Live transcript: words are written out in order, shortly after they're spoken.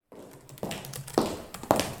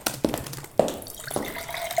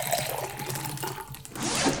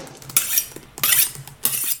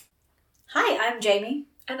Jamie.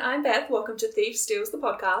 And I'm Beth. Welcome to Thief Steals the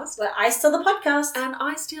Podcast. Where I steal the podcast. And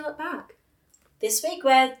I steal it back. This week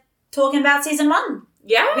we're talking about season 1.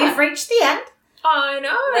 Yeah. We've reached the end. I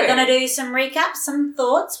know. We're going to do some recaps, some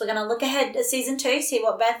thoughts. We're going to look ahead at season 2, see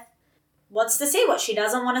what Beth wants to see, what she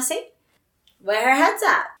doesn't want to see, where her head's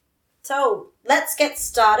at. So let's get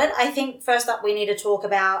started. I think first up we need to talk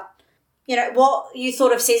about, what you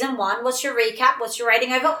thought of season 1. What's your recap? What's your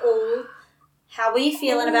rating overall? How were you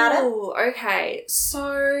feeling about it? Okay.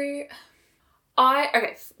 So,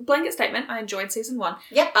 blanket statement, I enjoyed season 1.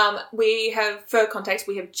 Yep. We have, for context,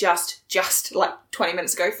 we have just like 20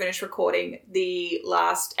 minutes ago finished recording the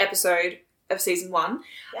last episode of season 1.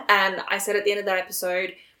 Yeah. And I said at the end of that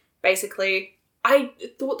episode, basically, I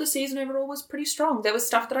thought the season overall was pretty strong. There was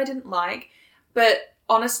stuff that I didn't like, but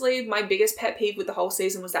honestly, my biggest pet peeve with the whole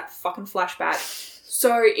season was that fucking flashback.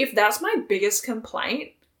 So if that's my biggest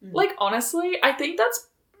complaint, like, honestly, I think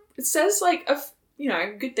it says, like,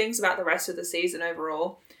 good things about the rest of the season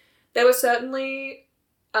overall. There were certainly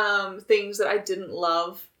things that I didn't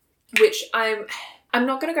love, which I'm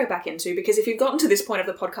not going to go back into, because if you've gotten to this point of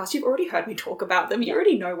the podcast, you've already heard me talk about them. You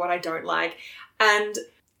already know what I don't like. And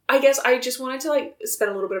I guess I just wanted to, spend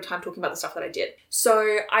a little bit of time talking about the stuff that I did.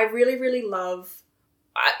 So I really, really love...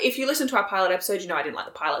 if you listen to our pilot episode, I didn't like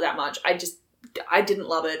the pilot that much. I didn't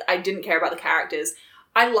love it. I didn't care about the characters.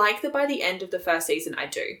 I like that by the end of the first season, I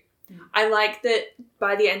do. I like that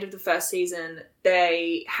by the end of the first season,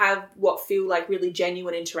 they have what feel like really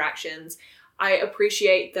genuine interactions. I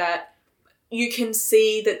appreciate that you can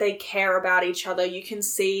see that they care about each other. You can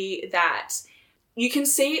see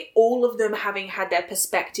all of them having had their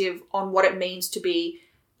perspective on what it means to be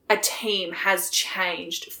a team has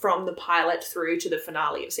changed from the pilot through to the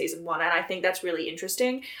finale of season 1. And I think that's really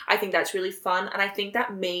interesting. I think that's really fun. And I think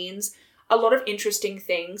that means a lot of interesting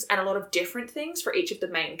things and a lot of different things for each of the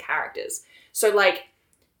main characters. So,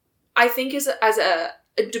 I think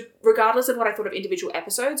regardless of what I thought of individual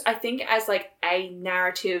episodes, I think as, a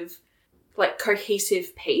narrative,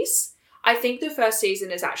 cohesive piece, I think the first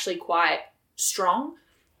season is actually quite strong,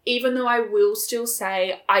 even though I will still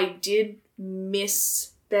say I did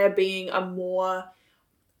miss there being a more,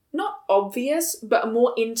 not obvious, but a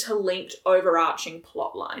more interlinked, overarching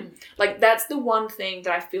plot line. That's the one thing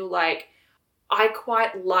that I feel like I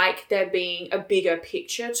quite like there being a bigger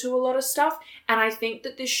picture to a lot of stuff. And I think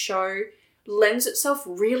that this show lends itself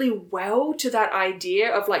really well to that idea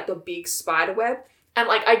of, the big spider web. And,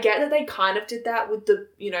 I get that they kind of did that with the,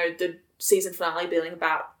 the season finale being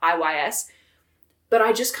about IYS. But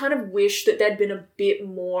I just kind of wish that there'd been a bit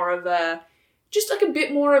more of a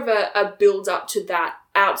build up to that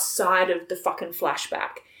outside of the fucking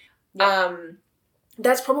flashback. Yeah.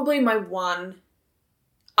 That's probably my one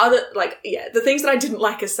other, the things that I didn't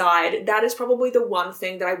like aside, that is probably the one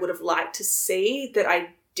thing that I would have liked to see that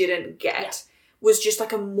I didn't get, was just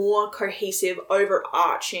a more cohesive,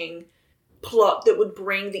 overarching plot that would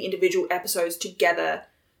bring the individual episodes together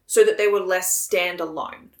so that they were less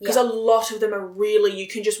standalone. Because a lot of them are really, you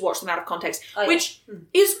can just watch them out of context, which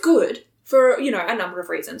is good for, a number of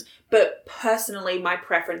reasons. But personally, my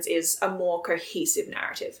preference is a more cohesive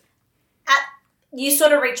narrative. You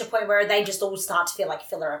sort of reach a point where they just all start to feel like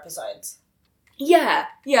filler episodes. Yeah.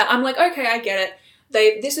 I'm okay, I get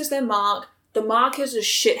it. This is their mark. The mark is a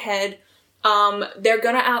shithead. They're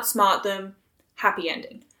gonna outsmart them. Happy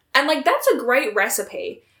ending. And, that's a great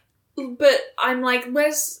recipe. But I'm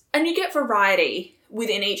and you get variety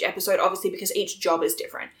within each episode, obviously, because each job is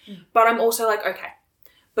different. But I'm also okay,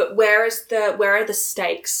 but where are the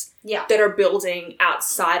stakes that are building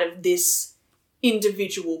outside of this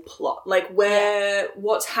individual plot?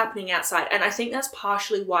 What's happening outside? And I think that's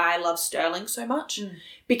partially why I love Sterling so much,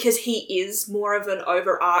 because he is more of an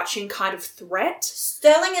overarching kind of threat.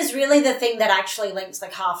 Sterling is really the thing that actually links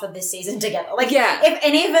half of this season together. If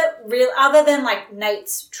any of it other than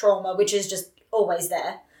Nate's trauma, which is just always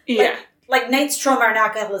there. Yeah. Nate's trauma and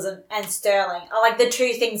alcoholism and Sterling are the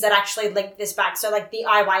two things that actually link this back. So the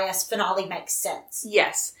IYS finale makes sense.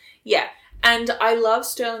 Yes. Yeah. And I love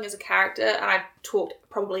Sterling as a character, and I've talked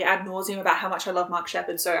probably ad nauseum about how much I love Mark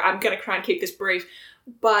Sheppard, so I'm going to try and keep this brief.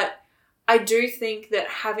 But I do think that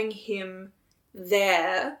having him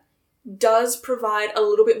there does provide a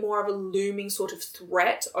little bit more of a looming sort of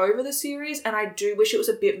threat over the series, and I do wish it was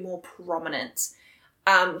a bit more prominent.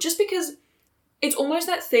 Just because it's almost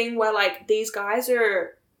that thing where, these guys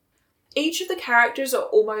are... Each of the characters are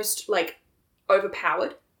almost,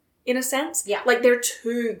 overpowered, in a sense. Yeah. They're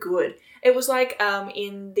too good. It was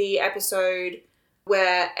in the episode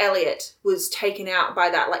where Elliot was taken out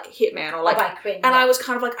by that hitman or by Quinn, and I was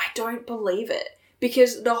kind of I don't believe it,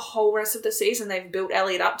 because the whole rest of the season they've built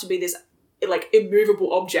Elliot up to be this like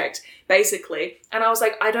immovable object, basically. And I was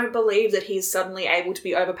like, I don't believe that he's suddenly able to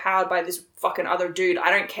be overpowered by this fucking other dude. I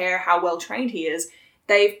don't care how well trained he is.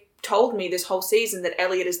 They've told me this whole season that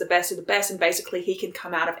Elliot is the best of the best, and basically he can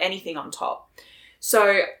come out of anything on top.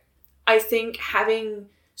 So I think having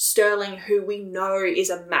Sterling, who we know is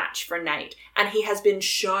a match for Nate, and he has been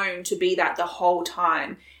shown to be that the whole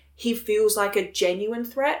time, he feels like a genuine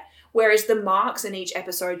threat, whereas the marks in each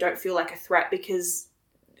episode don't feel like a threat because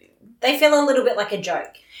they feel a little bit like a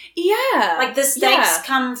joke. Yeah. Like the stakes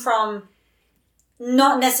come from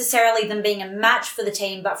not necessarily them being a match for the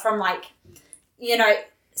team, but from like, you know,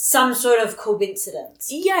 some sort of coincidence.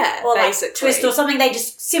 Yeah, or basically. Like twist or something they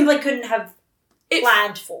just simply couldn't have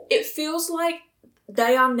planned for. It feels like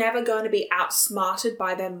they are never going to be outsmarted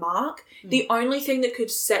by their mark. The only thing that could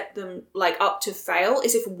set them like up to fail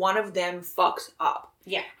is if one of them fucks up.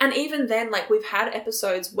 Yeah. And even then, like, we've had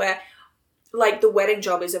episodes where, like, the wedding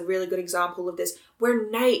job is a really good example of this, where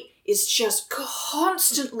Nate is just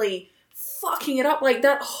constantly fucking it up. Like,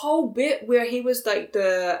 that whole bit where he was, like,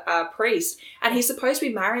 the priest, and he's supposed to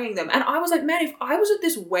be marrying them. And I was like, man, if I was at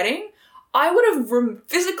this wedding, I would have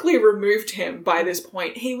physically removed him by this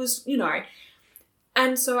point. He was, you know...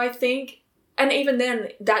 And so I think, and even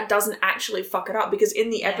then, that doesn't actually fuck it up because in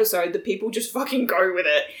the episode, the people just fucking go with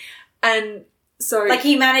it. And so... Like,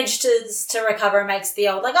 he managed to recover and makes the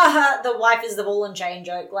old, like, the wife is the ball and chain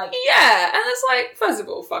joke. Like, yeah, and it's like, first of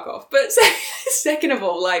all, fuck off. But second of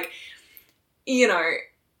all, like, you know,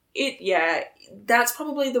 that's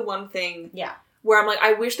probably the one thing where I'm like,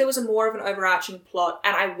 I wish there was more of an overarching plot,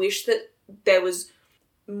 and I wish that there was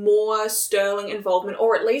more Sterling involvement,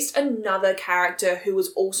 or at least another character who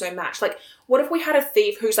was also matched. Like, what if we had a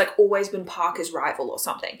thief who's like always been Parker's rival or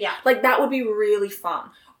something? Yeah. Like, that would be really fun.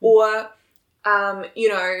 Or, you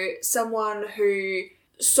know, someone who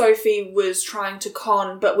Sophie was trying to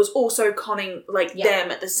con, but was also conning, like, them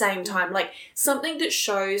at the same time. Like, something that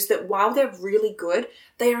shows that while they're really good,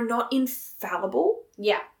 they are not infallible.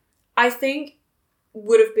 Yeah. I think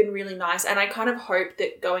would have been really nice, and I kind of hope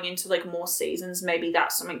that going into like more seasons, maybe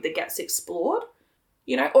that's something that gets explored,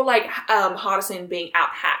 you know, or like Hardison being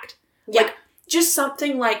out hacked, like just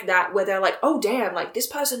something like that where they're like, oh damn, like this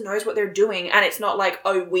person knows what they're doing, and it's not like,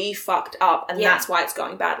 oh, we fucked up and that's why it's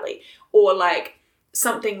going badly, or like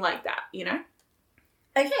something like that, you know.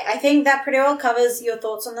 Okay, I think that pretty well covers your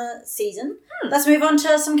thoughts on the season. Let's move on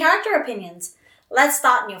to some character opinions. Let's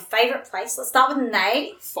start in your favourite place. Let's start with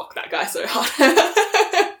Nate. Fuck that guy so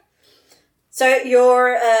hard. So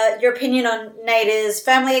your opinion on Nate is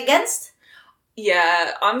firmly against?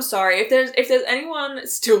 Yeah, I'm sorry. If there's anyone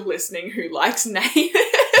still listening who likes Nate.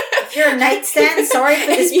 If you're a Nate stan, sorry for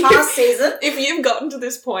this past season. If you've gotten to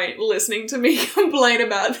this point listening to me complain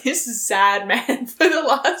about this sad man for the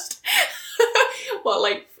last,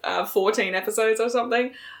 14 episodes or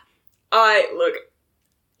something.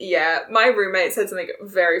 Yeah, my roommate said something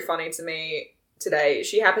very funny to me today.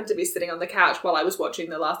 She happened to be sitting on the couch while I was watching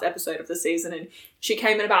the last episode of the season, and she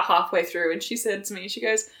came in about halfway through and she said to me, she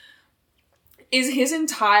goes, is his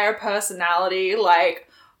entire personality like,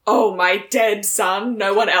 oh, my dead son,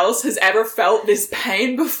 no one else has ever felt this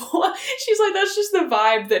pain before? She's like, that's just the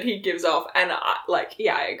vibe that he gives off. And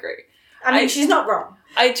I agree. I mean, she's not wrong.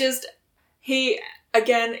 If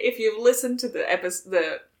you've listened to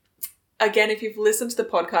if you've listened to the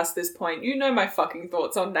podcast at this point, you know my fucking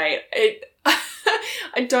thoughts on Nate.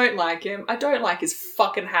 I don't like him. I don't like his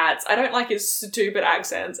fucking hats. I don't like his stupid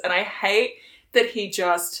accents. And I hate that he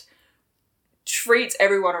just treats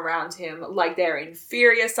everyone around him like they're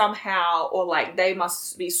inferior somehow, or like they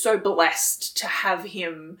must be so blessed to have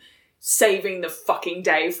him saving the fucking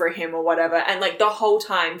day for him or whatever. And like the whole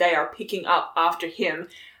time they are picking up after him,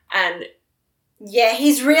 and yeah,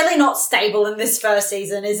 he's really not stable in this first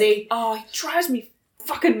season, is he? Oh, he drives me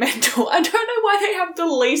fucking mental. I don't know why they have the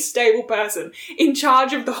least stable person in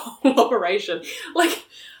charge of the whole operation. Like,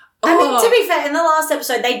 I mean, to be fair, in the last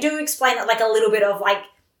episode, they do explain it like a little bit of like,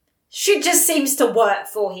 shit just seems to work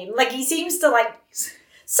for him. Like, he seems to like,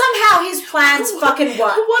 somehow his plans fucking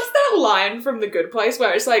work. What's that line from The Good Place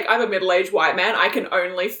where it's like, I'm a middle-aged white man, I can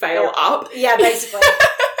only fail up? Yeah, basically.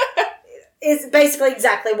 It's basically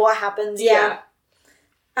exactly what happens, yeah.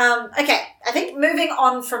 Okay, I think moving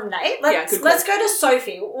on from Nate, let's go to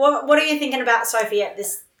Sophie. What are you thinking about Sophie at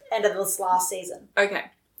this end of this last season? Okay.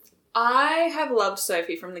 I have loved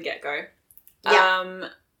Sophie from the get-go. Yeah.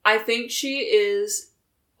 I think she is...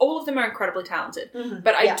 All of them are incredibly talented. Mm-hmm.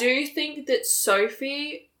 But I do think that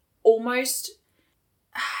Sophie almost...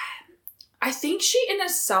 I think she, in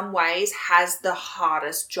some ways, has the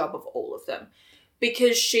hardest job of all of them.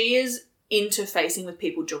 Because she is interfacing with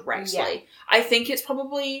people directly. Yeah. I think it's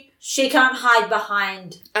probably... She can't hide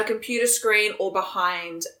behind... a computer screen or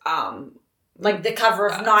behind... like the cover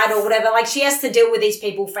of Night or whatever. Like, she has to deal with these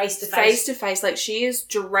people face to face. Face to face. Like, she is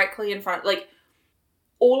directly in front. Like,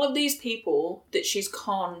 all of these people that she's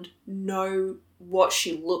conned know what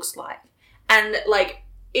she looks like. And, like,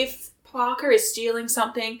 if Parker is stealing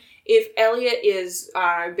something, if Elliot is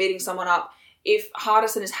beating someone up, if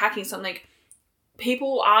Hardison is hacking something,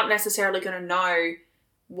 people aren't necessarily going to know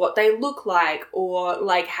what they look like or,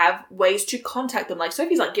 like, have ways to contact them. Like,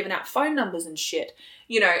 Sophie's, like, giving out phone numbers and shit,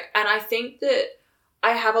 you know. And I think that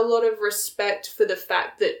I have a lot of respect for the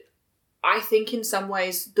fact that I think in some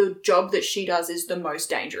ways the job that she does is the most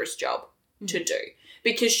dangerous job to do,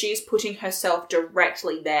 because she's putting herself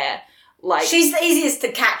directly there. Like, she's the easiest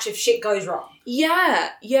to catch if shit goes wrong.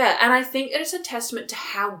 Yeah. And I think it's a testament to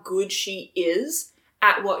how good she is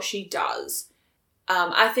at what she does.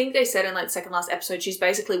 I think they said in, like, the second last episode, she's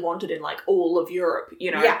basically wanted in, like, all of Europe, you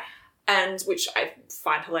know? Yeah. And, which I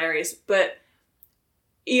find hilarious. But,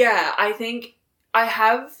 yeah, I think I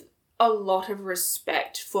have a lot of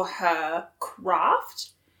respect for her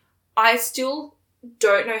craft. I still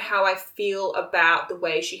don't know how I feel about the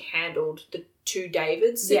way she handled the two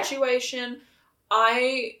Davids situation. Yeah.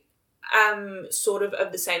 I am sort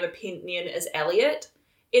of the same opinion as Elliot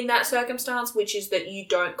in that circumstance, which is that you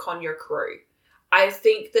don't con your crew. I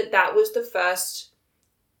think that was the first,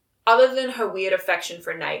 other than her weird affection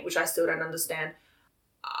for Nate, which I still don't understand,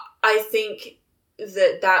 I think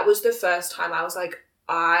that was the first time I was like,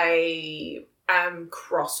 I am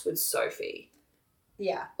cross with Sophie.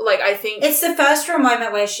 Yeah. Like, I think... it's the first real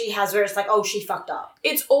moment where it's like, oh, she fucked up.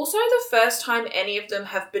 It's also the first time any of them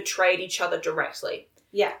have betrayed each other directly.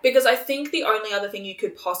 Yeah. Because I think the only other thing you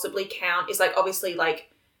could possibly count is, like, obviously, like,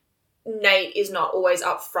 Nate is not always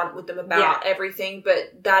upfront with them about everything,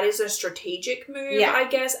 but that is a strategic move, I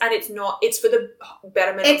guess, and it's for the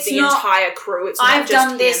betterment of the entire crew. It's I've not just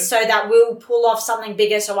done this so that we'll pull off something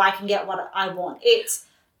bigger so I can get what I want.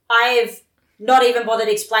 I've not even bothered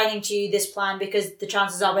explaining to you this plan because the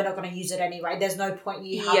chances are we're not going to use it anyway. There's no point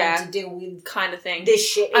you having to deal with kind of thing. This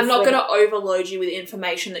shit. I'm not going to overload you with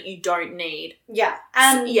information that you don't need. Yeah.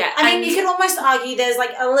 And I mean, you could almost argue there's,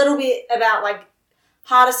 like, a little bit about, like,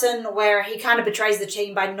 Hardison where he kind of betrays the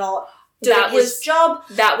team by not doing his job.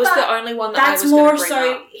 That was the only one that I was going to bring up. That's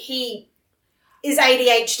more so he is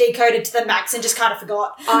ADHD coded to the max and just kind of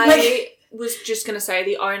forgot. I was just going to say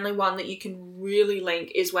the only one that you can really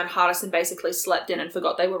link is when Hardison basically slept in and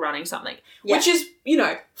forgot they were running something. Yeah. Which is, you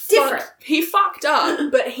know, different. He fucked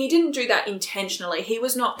up, but he didn't do that intentionally. He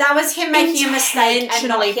was not... that was him making a mistake.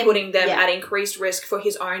 Intentionally putting them at increased risk for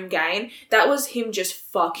his own gain. That was him just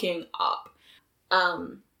fucking up.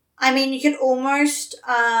 I mean, you could almost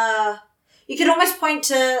point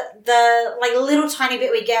to the, like, little tiny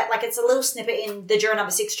bit we get, like, it's a little snippet in the Juror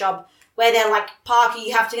Number 6 job where they're like, Parker,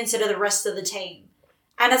 you have to consider the rest of the team.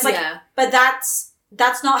 And it's like, but that's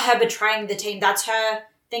not her betraying the team. That's her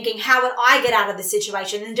thinking, how would I get out of this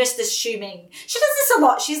situation? And just assuming. She does this a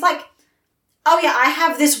lot. She's like, oh yeah, I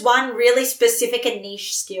have this one really specific and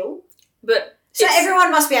niche skill. But... so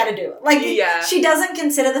everyone must be able to do it. Like, she doesn't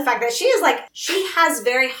consider the fact that she has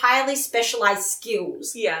very highly specialized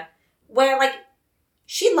skills. Yeah. Where, like,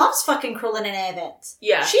 she loves fucking crawling in air vents.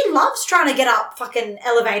 Yeah. She loves trying to get up fucking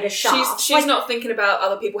elevator shafts. She's not thinking about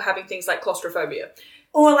other people having things like claustrophobia.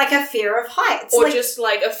 Or, like, a fear of heights. Or, like, just,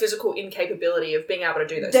 like, a physical incapability of being able to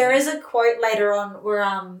do those there things. There is a quote later on where,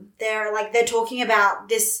 they're talking about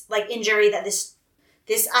this, like, injury that this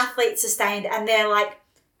athlete sustained, and they're like,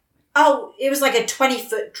 oh, it was like a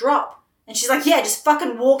 20-foot drop. And she's like, yeah, just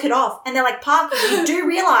fucking walk it off. And they're like, Parker, you do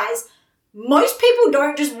realise most people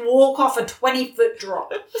don't just walk off a 20-foot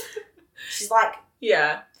drop. She's like,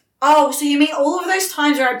 yeah. Oh, so you mean all of those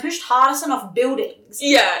times where I pushed Hardison off buildings?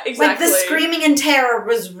 Yeah, exactly. Like, the screaming and terror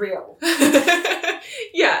was real.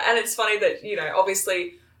 Yeah, and it's funny that, you know,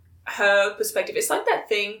 obviously her perspective, it's like that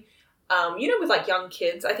thing, you know, with, like, young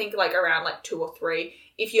kids, I think, like, around, like, 2 or 3,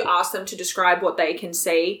 if you ask them to describe what they can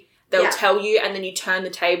see, they'll tell you, and then you turn the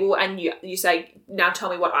table and you say, now tell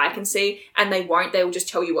me what I can see, and they won't. They will just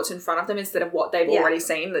tell you what's in front of them instead of what they've already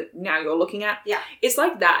seen that now you're looking at. Yeah. It's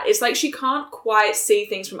like that. It's like she can't quite see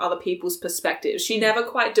things from other people's perspectives. She never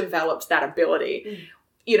quite developed that ability,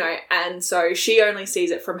 you know, and so she only sees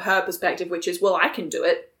it from her perspective, which is, well, I can do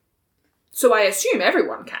it, so I assume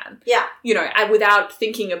everyone can. Yeah. You know, and without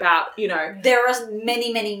thinking about, you know... there are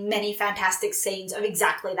many, many, many fantastic scenes of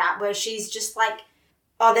exactly that, where she's just like,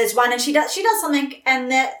 oh, there's one, and she does something,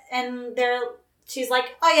 and she's like,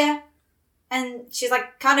 oh yeah, and she's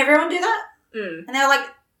like, can't everyone do that? And they're like,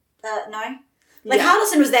 no. Like,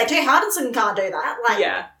 Hardison was there too. Hardison can't do that. Like,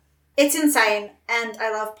 Yeah. It's insane, and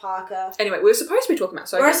I love Parker. Anyway, we were supposed to be talking about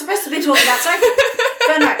Sophie. We're supposed to be talking about Sophie.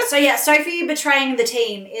 But no, so yeah, Sophie betraying the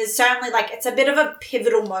team is certainly, like, it's a bit of a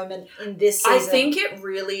pivotal moment in this season. I think it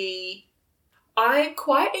really... I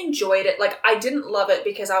quite enjoyed it. Like, I didn't love it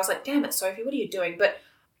because I was like, damn it, Sophie, what are you doing? But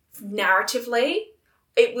narratively,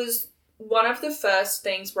 it was one of the first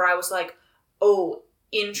things where I was like, oh,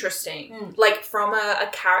 interesting. Like, from a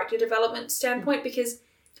character development standpoint, because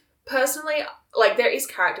personally, like, there is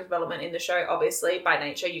character development in the show, obviously. By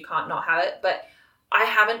nature, you can't not have it. But I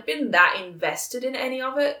haven't been that invested in any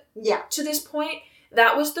of it to this point.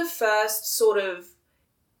 That was the first sort of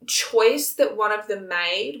choice that one of them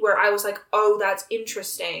made where I was like, oh, that's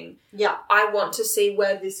interesting. Yeah. I want to see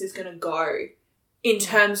where this is going to go in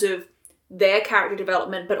terms of their character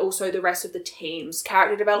development, but also the rest of the team's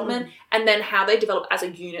character development, and then how they develop as a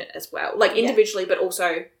unit as well. Like, individually, but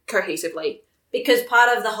also cohesively. Because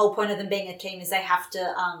part of the whole point of them being a team is they have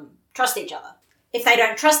to trust each other. If they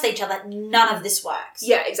don't trust each other, none of this works.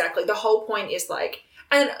 Yeah, exactly. The whole point is, like...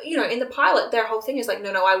 And, you know, in the pilot, their whole thing is like,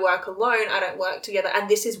 no, I work alone, I don't work together, and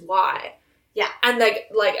this is why. Yeah. And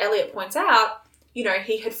like Elliot points out, you know,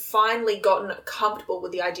 he had finally gotten comfortable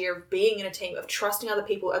with the idea of being in a team, of trusting other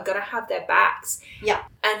people are going to have their backs. Yeah.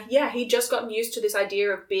 And, yeah, he'd just gotten used to this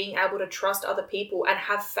idea of being able to trust other people and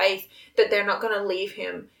have faith that they're not going to leave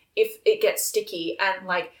him if it gets sticky, and,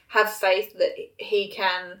 like, have faith that he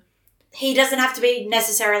can... He doesn't have to be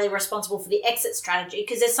necessarily responsible for the exit strategy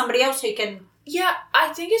because there's somebody else who can... Yeah, I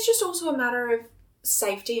think it's just also a matter of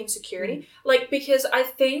safety and security. Like, because I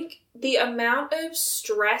think the amount of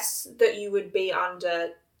stress that you would be under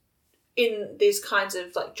in these kinds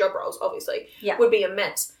of, like, job roles, obviously, would be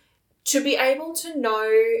immense. To be able to know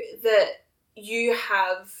that you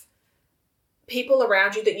have people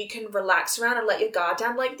around you that you can relax around and let your guard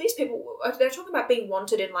down. Like, these people, they're talking about being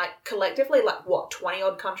wanted in, like, collectively, like, what,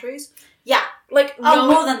 20-odd countries? Yeah. Like,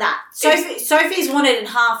 more than that. Sophie's wanted in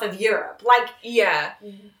half of Europe. Like, yeah.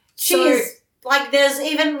 She's, like, there's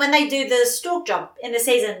even when they do the stalk job in the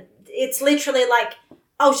season, it's literally like,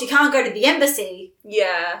 oh, she can't go to the embassy.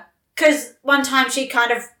 Yeah. Because one time she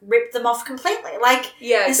kind of ripped them off completely. Like,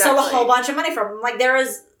 and stole a whole bunch of money from them. Like, there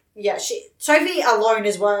is... Yeah, Sophie alone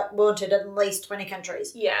is wanted in at least 20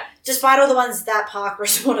 countries. Yeah. Despite all the ones that Parker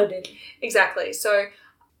is wanted in. Exactly. So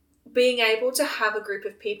being able to have a group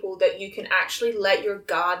of people that you can actually let your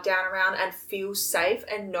guard down around and feel safe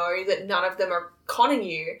and know that none of them are conning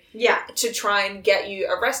you to try and get you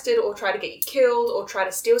arrested or try to get you killed or try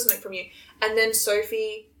to steal something from you. And then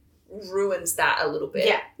Sophie ruins that a little bit.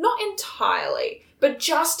 Yeah. Not entirely, but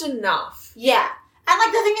just enough. Yeah. And,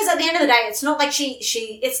 like, the thing is, at the end of the day, it's not like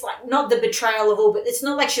it's, like, not the betrayal of all, but it's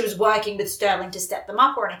not like she was working with Sterling to step them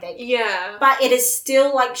up or anything. Yeah. But it is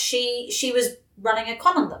still, like, she was running a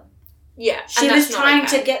con on them. Yeah. She was trying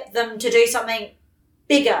to get them to do something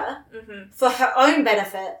bigger for her own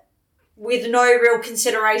benefit with no real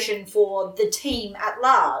consideration for the team at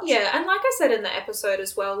large. Yeah, and like I said in the episode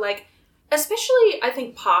as well, like, especially, I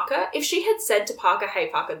think, Parker, if she had said to Parker, hey,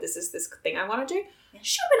 Parker, this is this thing I want to do,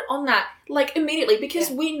 she would have been on that, like, immediately, because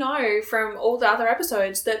we know from all the other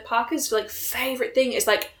episodes that Parker's, like, favourite thing is,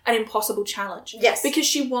 like, an impossible challenge. Yes. Because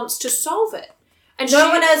she wants to solve it. And no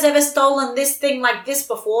one has ever stolen this thing like this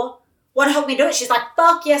before. Want to help me do it? She's like,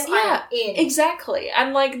 fuck yes, I am in. Exactly.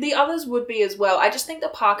 And, like, the others would be as well. I just think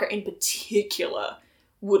that Parker in particular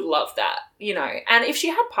would love that, you know. And if she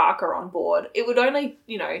had Parker on board, it would only,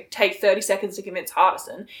 you know, take 30 seconds to convince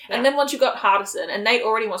Hardison. Yeah. And then once you've got Hardison, and Nate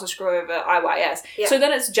already wants to screw over IYS, so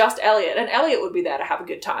then it's just Elliot, and Elliot would be there to have a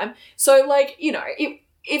good time. So, like, you know,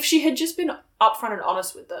 if she had just been upfront and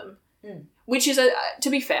honest with them, which is, to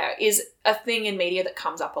be fair, is a thing in media that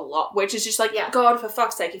comes up a lot, which is just like, God, for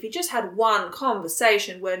fuck's sake, if you just had one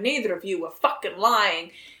conversation where neither of you were fucking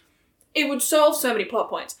lying, it would solve so many plot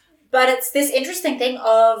points. But it's this interesting thing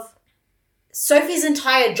of Sophie's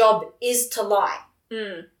entire job is to lie.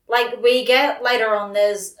 Like, we get later on,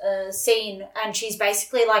 there's a scene and she's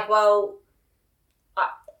basically like, well,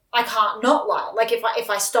 I can't not lie. Like, if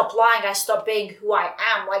I stop lying, I stop being who I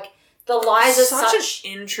am. Like, the lies are such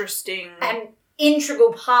an interesting... an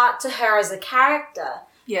integral part to her as a character.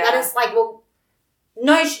 Yeah. That it's like, well,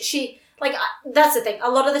 no, she... Like, that's the thing. A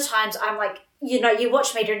lot of the times I'm like... You know, you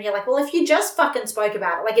watch media and you're like, well, if you just fucking spoke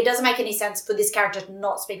about it, like, it doesn't make any sense for this character to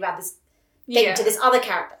not speak about this thing to this other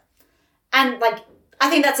character. And, like, I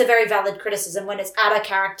think that's a very valid criticism when it's out of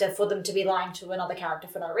character for them to be lying to another character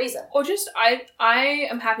for no reason. Or just, I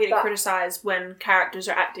am happy to criticise when characters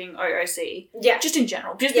are acting OOC. Yeah. Just in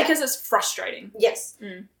general. Just because it's frustrating. Yes.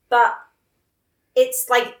 But it's,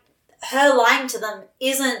 like, her lying to them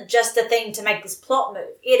isn't just a thing to make this plot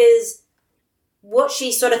move. It is what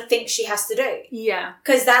she sort of thinks she has to do. Yeah.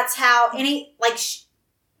 Because that's how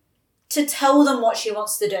to tell them what she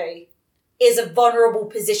wants to do is a vulnerable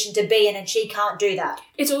position to be in, and she can't do that.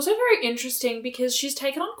 It's also very interesting because she's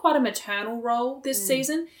taken on quite a maternal role this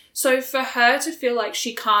season. So for her to feel like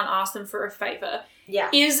she can't ask them for a favour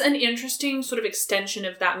is an interesting sort of extension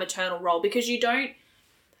of that maternal role, because you don't,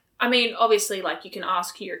 I mean, obviously, like, you can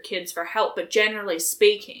ask your kids for help, but generally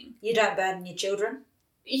speaking... You don't burden your children?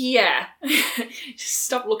 Yeah.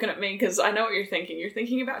 Stop looking at me, because I know what you're thinking. You're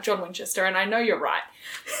thinking about John Winchester, and I know you're right.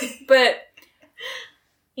 But...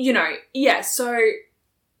 You know, yeah, so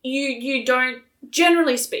you don't,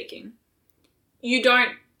 generally speaking, you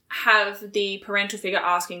don't have the parental figure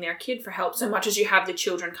asking their kid for help so much as you have the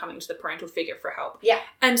children coming to the parental figure for help. Yeah.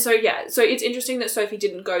 And so, yeah, so it's interesting that Sophie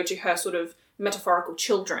didn't go to her sort of metaphorical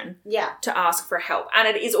children to ask for help. And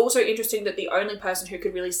it is also interesting that the only person who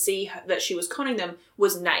could really see that she was conning them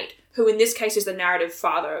was Nate, who in this case is the narrative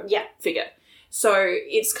father figure. So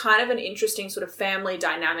it's kind of an interesting sort of family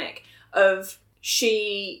dynamic of...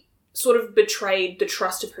 She sort of betrayed the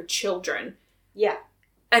trust of her children. Yeah.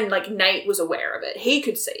 And, like, Nate was aware of it. He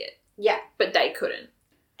could see it. Yeah. But they couldn't.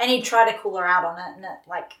 And he tried to call her out on it, and it,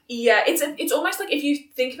 like... Yeah, it's almost like, if you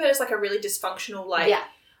think of it as, like, a really dysfunctional, like,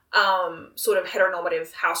 sort of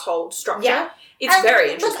heteronormative household structure, it's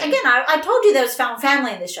very interesting. Look, again, I told you there was found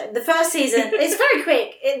family in this show. The first season, it's very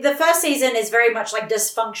quick. The first season is very much, like,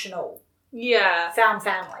 dysfunctional. Yeah. Found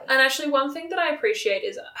family. And actually one thing that I appreciate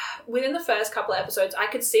is within the first couple of episodes, I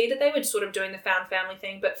could see that they were sort of doing the found family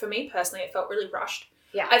thing, but for me personally, it felt really rushed.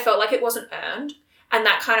 Yeah. I felt like it wasn't earned, and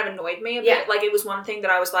that kind of annoyed me a bit. Like, it was one thing that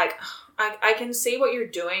I was like, I can see what you're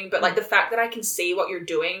doing, but like the fact that I can see what you're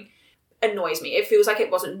doing annoys me. It feels like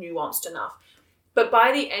it wasn't nuanced enough. But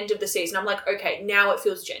by the end of the season, I'm like, okay, now it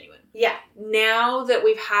feels genuine. Yeah. Now that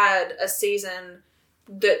we've had a season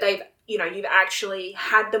that they've, you know, you've actually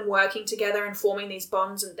had them working together and forming these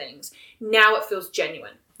bonds and things. Now it feels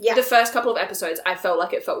genuine. Yeah. The first couple of episodes, I felt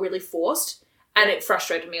like it felt really forced, and it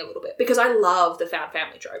frustrated me a little bit because I love the found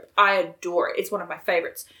family trope. I adore it. It's one of my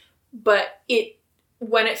favorites. But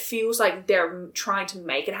when it feels like they're trying to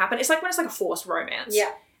make it happen, it's like when it's like a forced romance.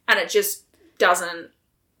 Yeah. And it just doesn't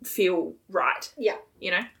feel right. Yeah.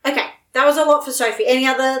 You know? Okay. That was a lot for Sophie. Any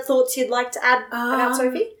other thoughts you'd like to add about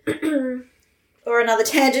Sophie? Or another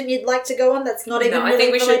tangent you'd like to go on that's not even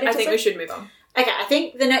really related to Sophie? I think we should move on. Okay, I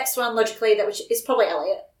think the next one, logically, is probably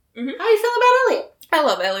Elliot. Mm-hmm. How do you feel about Elliot? I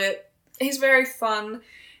love Elliot. He's very fun.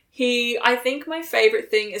 I think my favourite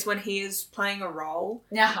thing is when he is playing a role.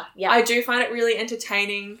 Yeah. I do find it really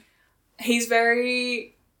entertaining.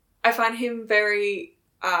 I find him very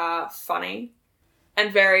funny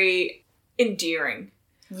and very endearing.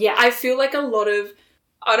 Yeah. I feel like a lot of,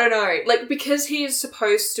 I don't know, like, because he is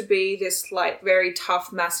supposed to be this, like, very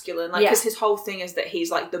tough masculine, like, because his whole thing is that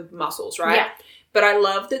he's, like, the muscles, right? Yeah. But I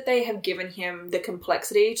love that they have given him the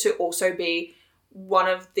complexity to also be one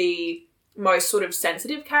of the most sort of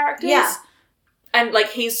sensitive characters. Yeah. And,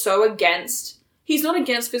 like, he's not against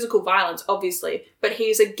physical violence, obviously, but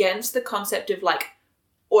he's against the concept of, like,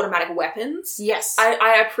 automatic weapons. Yes.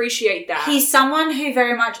 I appreciate that. He's someone who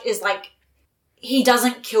very much is, like, he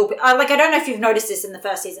doesn't kill people. I don't know if you've noticed this in the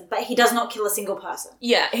first season, but he does not kill a single person.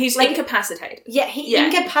 Yeah, he's like, incapacitated. Yeah, he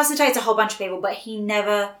incapacitates a whole bunch of people, but he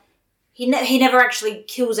never actually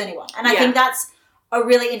kills anyone. And I think that's a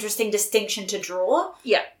really interesting distinction to draw.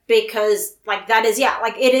 Yeah. Because, like, that is,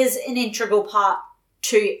 it is an integral part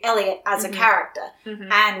to Elliot as a character.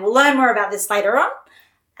 Mm-hmm. And we'll learn more about this later on.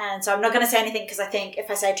 And so I'm not going to say anything because I think if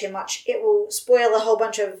I say too much, it will spoil a whole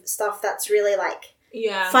bunch of stuff that's really, like,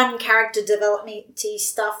 fun character development-y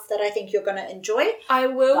stuff that I think you're going to enjoy. I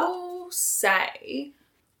will say,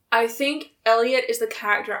 I think Elliot is the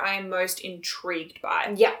character I am most intrigued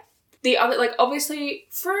by. Yeah. The other, like, obviously,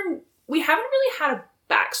 we haven't really had a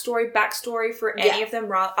backstory for any of them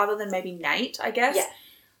other than maybe Nate, I guess. Yeah.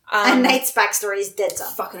 And Nate's backstory is dead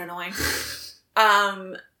son. Fucking annoying.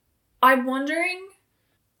 I'm wondering,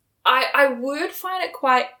 I would find it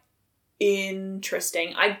quite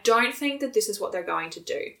interesting. I don't think that this is what they're going to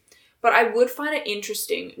do, but I would find it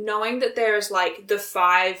interesting knowing that there's, like, the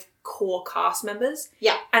 5 core cast members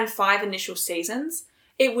and 5 initial seasons.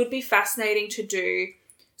 It would be fascinating to do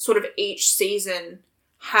sort of each season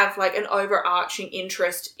have, like, an overarching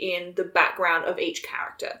interest in the background of each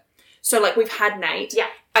character. So, like, we've had Nate. Yeah.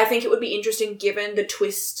 I think it would be interesting, given the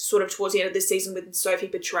twist sort of towards the end of this season with Sophie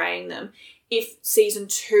betraying them, if season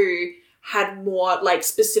 2 had more, like,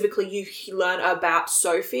 specifically you learn about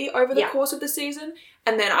Sophie over the course of the season.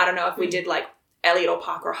 And then, I don't know, if we did, like, Elliot or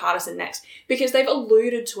Parker or Hardison next, because they've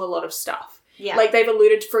alluded to a lot of stuff. Yeah. Like, they've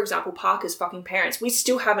alluded to, for example, Parker's fucking parents. We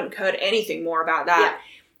still haven't heard anything more about that.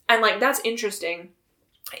 Yeah. And, like, that's interesting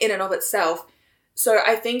in and of itself. So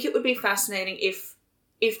I think it would be fascinating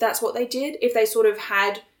if that's what they did, if they sort of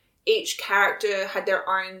had each character had their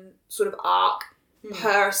own sort of arc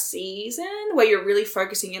per season, where you're really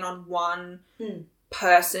focusing in on one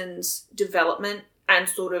person's development and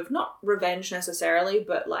sort of not revenge necessarily,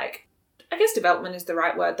 but like, I guess development is the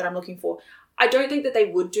right word that I'm looking for. I don't think that they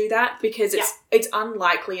would do that because it's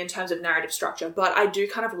unlikely in terms of narrative structure, but I do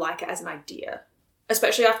kind of like it as an idea,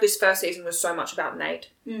 especially after this first season was so much about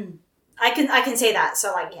Nate. I can see that.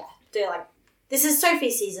 So like, yeah, they're like, this is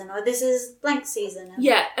Sophie's season or this is blank season. And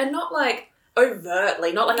and not like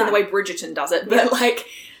overtly, not like in the way Bridgerton does it, but like...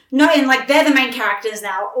 No, in like, they're the main characters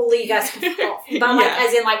now, all you guys can fuck off. But like,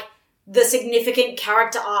 as in like, the significant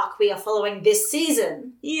character arc we are following this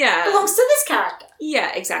season belongs to this character.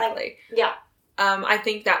 Yeah, exactly. Like, I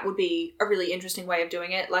think that would be a really interesting way of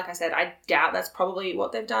doing it. Like I said, I doubt that's probably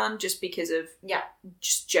what they've done just because of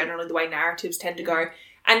just generally the way narratives tend to go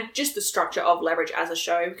and just the structure of Leverage as a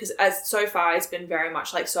show, because as so far it's been very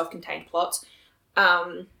much like self-contained plots.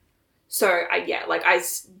 So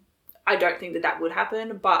I don't think that would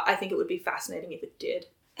happen, but I think it would be fascinating if it did.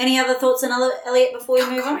 Any other thoughts on Elliot before we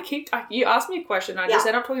move on? You asked me a question. I just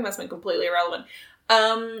ended up talking about something completely irrelevant.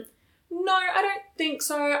 No, I don't think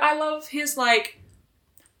so. I love his, like...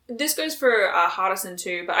 This goes for Hardison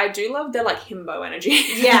too, but I do love their, like, himbo energy.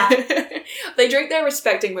 Yeah. They drink their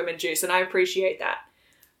respecting women juice, and I appreciate that.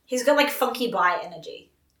 He's got, like, funky bi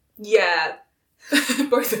energy. Yeah.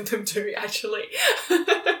 Both of them do, actually.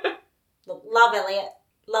 Look, love Elliot.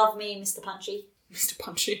 Love me, Mr. Punchy. Mr.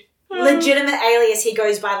 Punchy. Legitimate alias he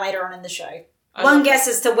goes by later on in the show. One guess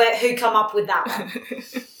as to who come up with that one.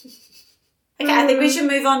 Okay, I think we should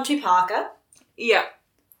move on to Parker. Yeah.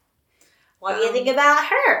 What do you think about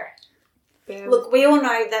her? Look, we all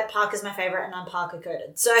know that Parker's my favourite and I'm Parker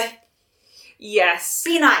coded, so... Yes.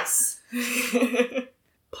 Be nice.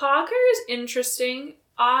 Parker is interesting.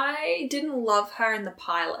 I didn't love her in the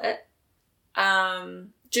pilot.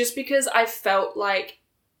 Just because I felt like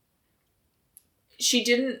she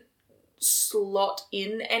didn't slot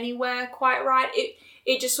in anywhere quite right.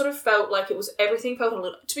 It just sort of felt like everything felt a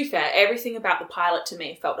little... To be fair, everything about the pilot to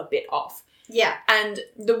me felt a bit off. Yeah. And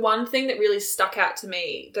the one thing that really stuck out to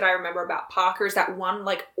me that I remember about Parker is that one,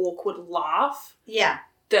 like, awkward laugh. Yeah.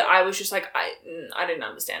 That I was just like, I didn't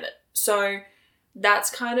understand it. So that's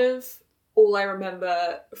kind of all I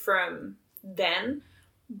remember from then.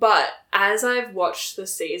 But as I've watched the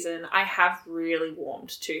season, I have really warmed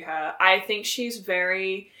to her. I think she's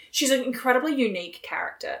an incredibly unique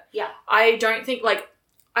character. Yeah. I don't think, like,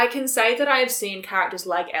 I can say that I have seen characters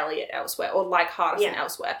like Elliot elsewhere, or like Hardison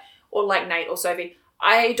elsewhere, or like Nate or Sophie.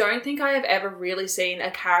 I don't think I have ever really seen a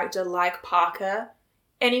character like Parker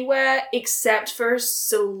anywhere, except for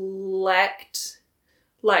select,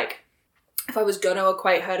 like, if I was going to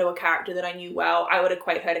equate her to a character that I knew well, I would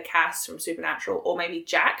equate her to Cass from Supernatural, or maybe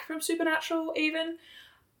Jack from Supernatural even.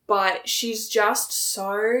 But she's just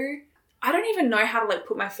so... I don't even know how to, like,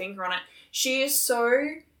 put my finger on it. She is so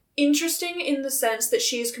interesting in the sense that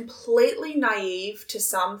she is completely naive to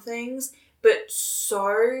some things, but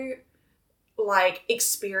so, like,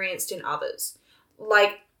 experienced in others.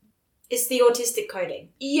 Like... It's the autistic coding.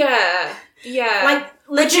 Yeah. Like,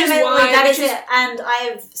 legitimately, that is it. And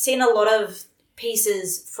I have seen a lot of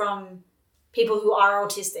pieces from people who are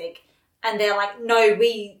autistic, and they're like, no,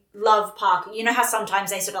 we love Parker. You know how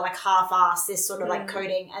sometimes they sort of, like, half-ass this sort of, like,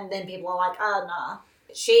 coding, and then people are like, oh, nah.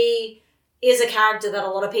 She is a character that a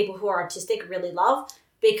lot of people who are autistic really love,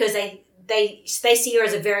 because they see her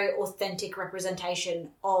as a very authentic representation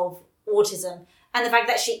of autism. And the fact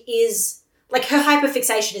that she is, like, her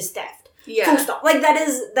hyperfixation is theft. Yeah. Full stop. Like, that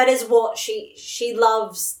is what she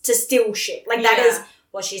loves to steal shit. Like, that is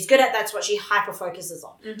what she's good at. That's what she hyper-focuses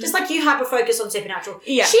on. Mm-hmm. Just like you hyper-focus on Supernatural.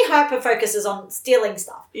 Yeah. She hyper-focuses on stealing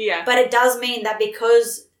stuff. Yeah. But it does mean that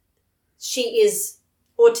because she is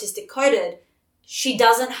autistic coded, she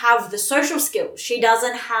doesn't have the social skills. She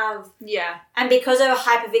doesn't have... Yeah. And because her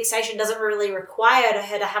hyperfixation doesn't really require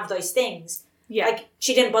her to have those things, like,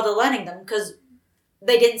 she didn't bother learning them because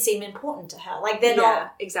they didn't seem important to her. Like, they're not... Yeah,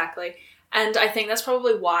 exactly. And I think that's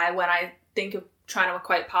probably why when I think of trying to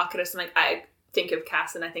equate Parker to something, I think of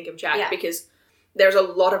Cass and I think of Jack, because there's a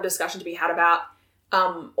lot of discussion to be had about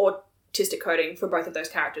autistic coding for both of those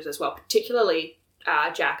characters as well, particularly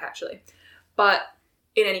Jack, actually. But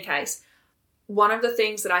in any case, one of the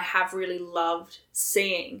things that I have really loved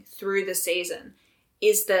seeing through the season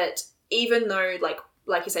is that even though, like,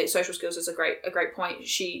 like you say, social skills is a great point.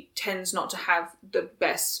 She tends not to have the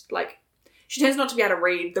best, like, she tends not to be able to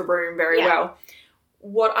read the room very well.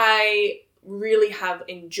 What I really have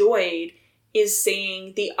enjoyed is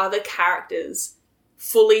seeing the other characters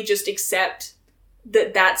fully just accept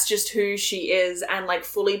that that's just who she is, and like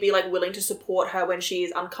fully be like willing to support her when she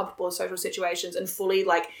is uncomfortable in social situations, and fully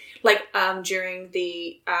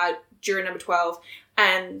during number 12,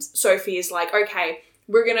 and Sophie is like, okay,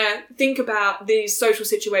 we're gonna think about these social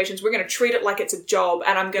situations, we're gonna treat it like it's a job,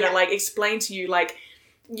 and I'm gonna like explain to you, like,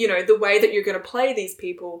 you know, the way that you're gonna play these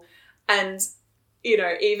people. And, you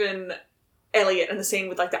know, even Elliot in the scene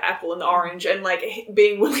with like the apple and the orange, and like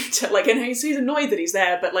being willing to like, and he's annoyed that he's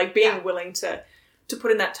there, but like being willing to put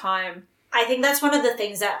in that time. I think that's one of the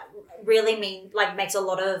things that really makes a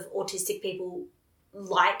lot of autistic people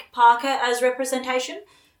like Parker as representation,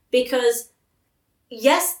 because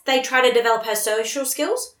yes, they try to develop her social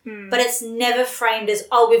skills, but it's never framed as,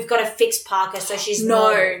 oh, we've got to fix Parker so she's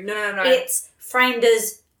normal. No. It's framed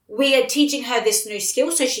as, we are teaching her this new skill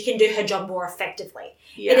so she can do her job more effectively.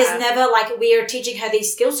 Yeah. It is never like, we are teaching her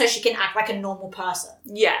these skills so she can act like a normal person.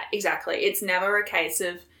 Yeah, exactly. It's never a case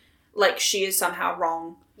of like she is somehow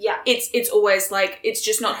wrong. Yeah. It's always like, it's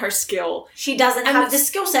just not her skill. She doesn't have the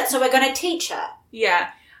skill set, so we're going to teach her.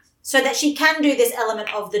 Yeah. So that she can do this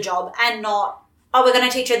element of the job, and not, oh, we're going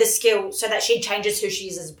to teach her the skill so that she changes who she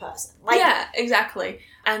is as a person. Like, yeah, exactly.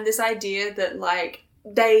 And this idea that like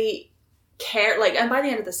they care, like, and by the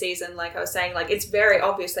end of the season, like I was saying, like it's very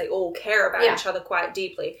obvious they all care about each other quite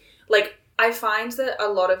deeply. Like, I find that a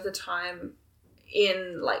lot of the time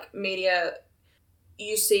in like media,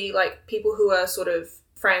 you see like people who are sort of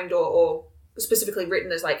framed or specifically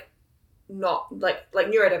written as like not like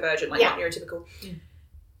neurodivergent, like not neurotypical,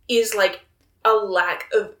 is like a lack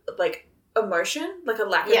of like emotion, like a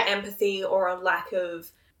lack of empathy, or a lack of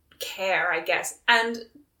care, I guess. And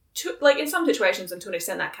to like in some situations, and to an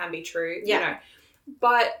extent, that can be true, you know.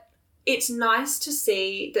 But it's nice to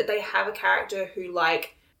see that they have a character who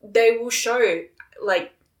like they will show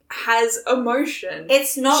like has emotion.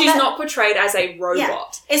 She's not portrayed as a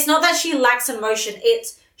robot. It's not that she lacks emotion.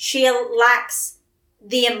 It's she lacks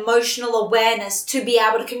the emotional awareness to be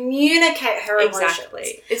able to communicate her emotions.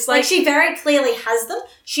 Exactly. It's like she very clearly has them.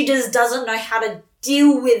 She just doesn't know how to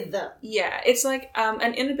deal with them. Yeah, it's like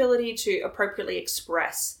an inability to appropriately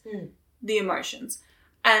express the emotions.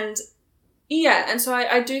 And so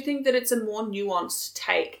I do think that it's a more nuanced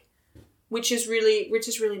take, which is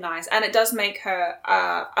really nice, and it does make her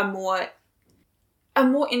a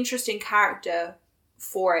more interesting character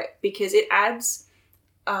for it, because it adds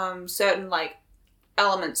certain like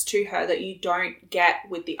elements to her that you don't get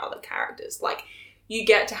with the other characters. Like, you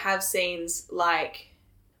get to have scenes like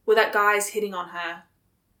where that guy's hitting on her.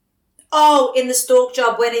 Oh, in the stalk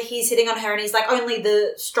job when he's hitting on her and he's like, only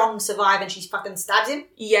the strong survive, and she fucking stabs him.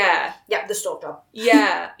 Yeah. Yep, the stalk job.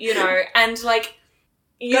 Yeah, you know, and like,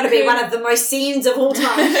 gotta be one of the most scenes of all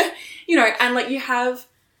time. You know, and like you have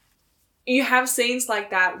scenes like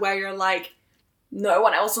that where you're like, no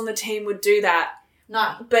one else on the team would do that.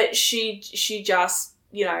 No. But she just,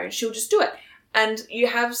 you know, she'll just do it. And you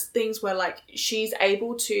have things where like she's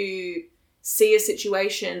able to see a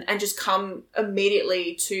situation and just come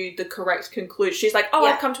immediately to the correct conclusion. She's like, oh,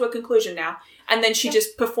 I've come to a conclusion now. And then she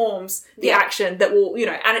just performs the action that will, you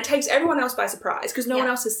know, and it takes everyone else by surprise, because no one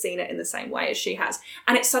else has seen it in the same way as she has.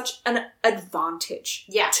 And it's such an advantage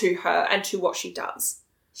to her and to what she does.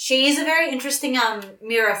 She is a very interesting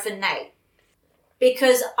mirror for Nate,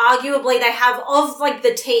 because arguably they have, of like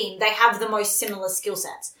the team, they have the most similar skill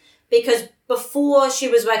sets. Because before she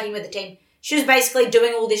was working with the team, she was basically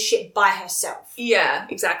doing all this shit by herself. Yeah,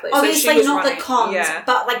 exactly. Obviously so not the comms,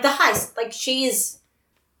 but like the heist. Like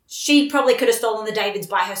she probably could have stolen the Davids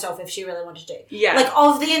by herself if she really wanted to. Yeah. Like,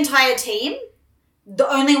 of the entire team, the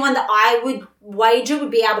only one that I would wager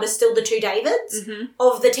would be able to steal the two Davids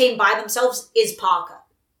of the team by themselves is Parker.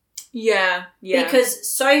 Yeah, yeah. Because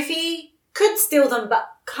Sophie could steal them but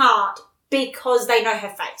can't, because they know her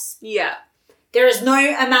face. Yeah. There is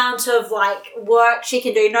no amount of, like, work she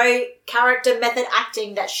can do, no character method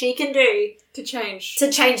acting that she can do to change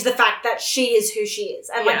the fact that she is who she is.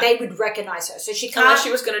 And, like, they would recognise her. So she can't... Unless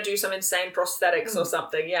she was going to do some insane prosthetics or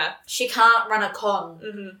something, yeah. She can't run a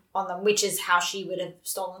con on them, which is how she would have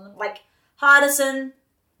stolen them. Like, Hardison,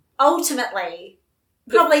 ultimately...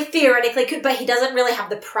 Probably theoretically could, but he doesn't really have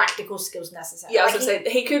the practical skills necessary. Yeah, I was going to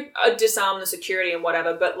say, he could disarm the security and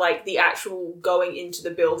whatever, but, like, the actual going into the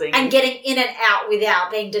building... And getting in and out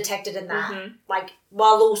without being detected in that. Like,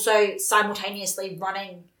 while also simultaneously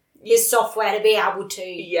running his software to be able to...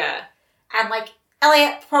 Yeah. And, like,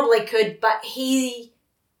 Elliot probably could, but he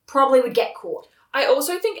probably would get caught. I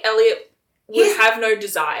also think Elliot would have no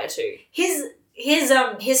desire to.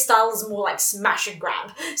 His style is more like smash and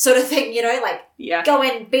grab sort of thing, you know, like go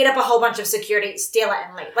in, beat up a whole bunch of security, steal it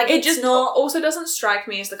and leave. Like it just also doesn't strike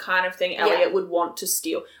me as the kind of thing Elliot would want to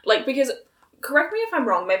steal. Like, because, correct me if I'm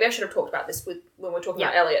wrong, maybe I should have talked about this when we're talking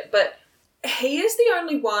about Elliot, but he is the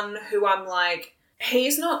only one who I'm like,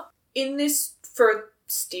 he's not in this for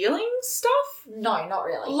stealing stuff. No, not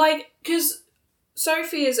really. Like, because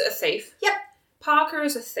Sophie is a thief. Yep. Parker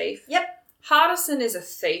is a thief. Yep. Hardison is a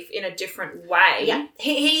thief in a different way. Yeah.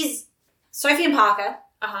 He's Sophie and Parker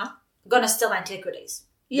gonna steal antiquities.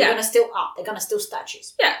 Yeah. They're gonna steal art. They're gonna steal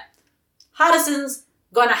statues. Yeah. Hardison's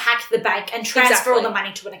gonna hack the bank and transfer all the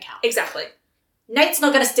money to an account. Exactly. Nate's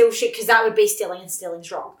not gonna steal shit because that would be stealing, and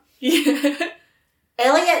stealing's wrong. Yeah.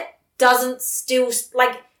 Elliot doesn't steal,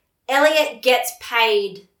 like, Elliot gets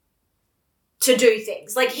paid to do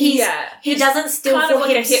things. Like, he doesn't steal kind for of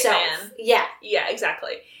like himself. A hitman. Yeah. Yeah,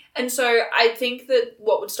 exactly. And so I think that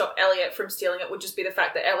what would stop Elliot from stealing it would just be the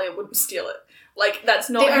fact that Elliot wouldn't steal it. Like, that's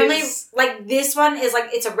not like, this one is, like,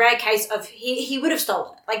 it's a rare case of he would have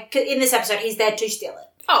stolen it. Like, in this episode, he's there to steal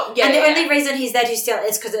it. Oh, yeah. And the only reason he's there to steal it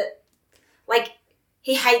is because it, like,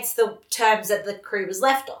 he hates the terms that the crew was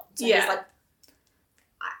left on. So he's like,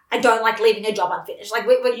 I don't like leaving a job unfinished. Like,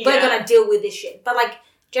 we're going to deal with this shit. But, like,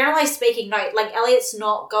 generally speaking, no, like, Elliot's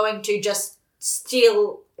not going to just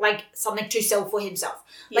steal, like, something to sell for himself.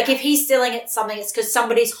 Like, if he's stealing something, it's because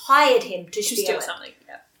somebody's hired him to steal it. Something.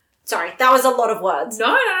 Yeah. Sorry, that was a lot of words.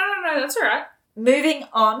 No, that's all right. Moving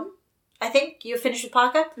on, I think you're finished with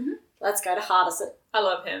Parker? Mm-hmm. Let's go to Hardison. I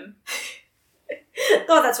love him.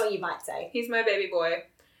 Oh, that's what you might say. He's my baby boy.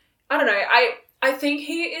 I don't know. I think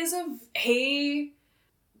he is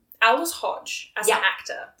Aldous Hodge as an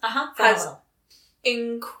actor has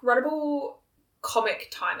incredible comic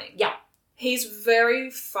timing. Yeah. He's very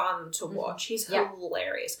fun to watch. He's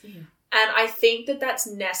hilarious. Mm-hmm. And I think that that's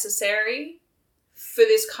necessary for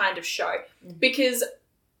this kind of show. Mm-hmm. Because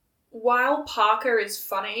while Parker is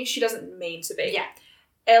funny, she doesn't mean to be. Yeah.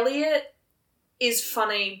 Elliot is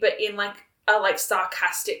funny, but in like a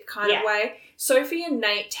sarcastic kind of way. Sophie and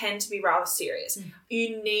Nate tend to be rather serious. Mm-hmm.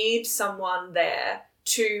 You need someone there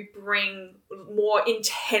to bring more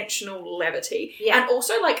intentional levity. Yeah. And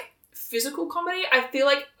also physical comedy. I feel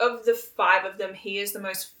like of the five of them, he is the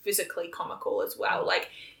most physically comical as well. Like,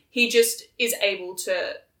 he just is able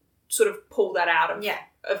to sort of pull that out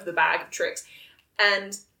of the bag of tricks.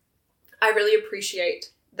 And I really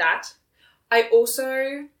appreciate that. I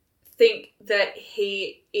also think that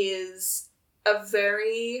he is a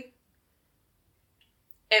very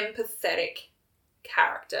empathetic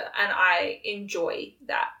character, and I enjoy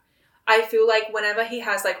that. I feel like whenever he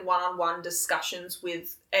has one-on-one discussions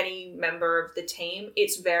with any member of the team,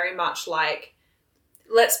 it's very much like,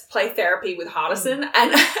 let's play therapy with Hardison.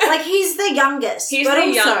 And he's the youngest.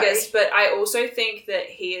 Youngest, but I also think that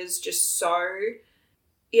he is just so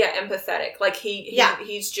empathetic. Like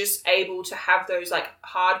he's just able to have those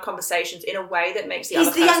hard conversations in a way that makes the other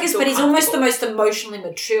person feel youngest, but he's almost the most emotionally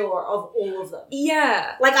mature of all of them.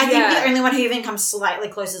 Yeah. I think the only one who even comes slightly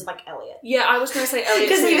close is Elliot. Yeah, I was going to say Elliot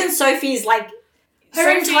because even Sophie's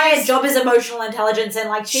her entire job is emotional intelligence,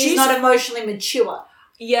 and she's not emotionally mature.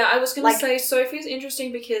 Yeah, I was going to say Sophie's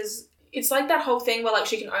interesting because it's that whole thing where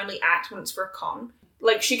she can only act when it's for a con.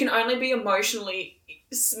 She can only be emotionally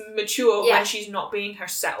mature when she's not being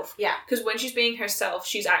herself. Yeah. Because when she's being herself,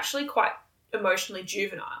 she's actually quite emotionally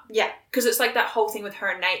juvenile. Yeah. Because it's that whole thing with her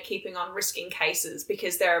and Nate keeping on risking cases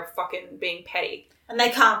because they're fucking being petty. And they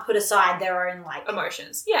can't put aside their own,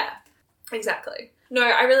 emotions. Yeah. Exactly. No,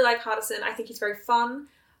 I really like Hardison. I think he's very fun.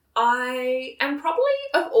 I am probably,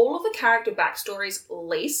 of all of the character backstories,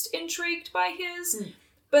 least intrigued by his. Mm.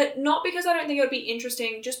 But not because I don't think it would be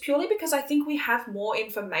interesting, just purely because I think we have more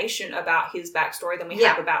information about his backstory than we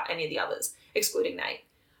have about any of the others, excluding Nate.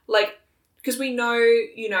 Because we know,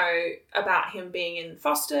 about him being in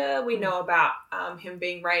foster, we know about him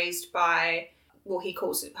being raised by, he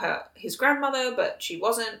calls her his grandmother, but she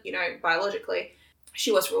wasn't, biologically.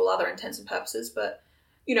 She was for all other intents and purposes, but,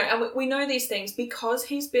 and we know these things because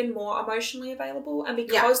he's been more emotionally available and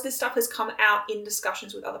because this stuff has come out in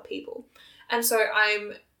discussions with other people. And so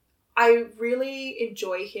I really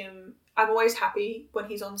enjoy him. I'm always happy when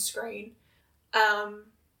he's on screen. And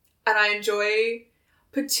I enjoy,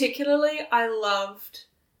 particularly, I loved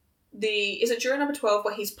is it juror number 12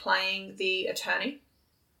 where he's playing the attorney?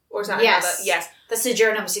 Or is that another? Yes. That's the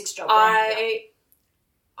juror number 6 job. Why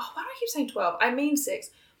do I keep saying 12? I mean 6.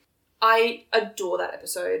 I adore that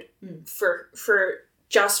episode for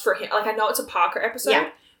just for him. I know it's a Parker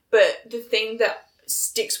episode, but the thing that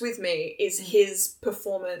sticks with me is his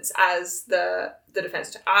performance as the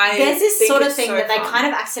defense. There's this sort of thing that they kind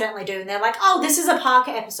of accidentally do, and they're like, oh, this is a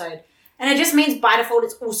Parker episode. And it just means by default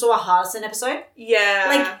it's also a Hardison episode. Yeah.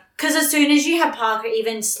 Like, because as soon as you have Parker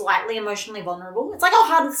even slightly emotionally vulnerable, it's like, oh,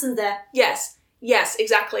 Hardison's there. Yes,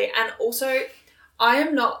 exactly. And also, I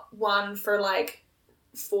am not one for, like,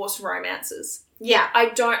 forced romances. Yeah.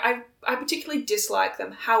 I particularly dislike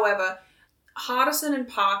them. However, Hardison and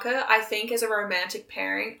Parker, I think, as a romantic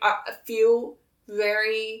pairing, I feel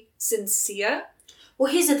very sincere.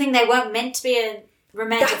 Well, here's the thing. They weren't meant to be a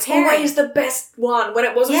romantic That's pairing. always the best one. When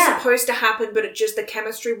it wasn't supposed to happen, but the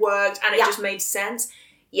chemistry worked and it just made sense.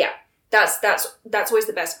 Yeah. That's always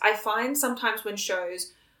the best. I find sometimes when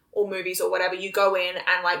shows or movies or whatever, you go in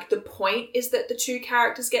and, like, the point is that the two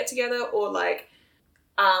characters get together, or, like,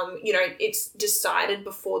 it's decided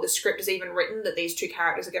before the script is even written that these two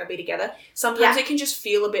characters are going to be together. Sometimes it can just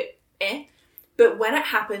feel a bit but when it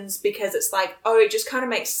happens because it's like, oh, it just kind of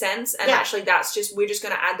makes sense, and actually we're just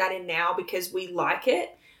going to add that in now because we like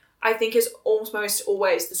it, I think is almost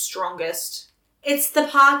always the strongest. It's the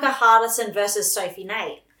Parker Hardison versus Sophie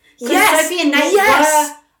Nate. Yes. Sophie and Nate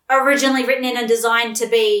were originally written in and designed to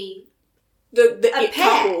be the a pair.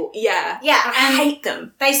 couple. Yeah. Yeah. I hate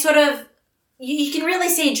them. They sort of, you can really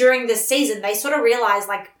see during this season, they sort of realize,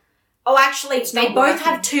 like, oh, actually, they both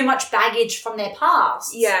have too much baggage from their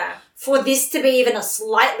past. Yeah. For this to be even a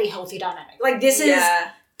slightly healthy dynamic. Like, this is,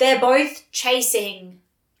 they're both chasing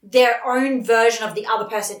their own version of the other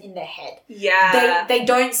person in their head. Yeah. They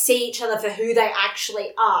don't see each other for who they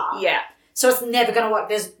actually are. Yeah. So it's never going to work.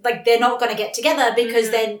 They're not going to get together because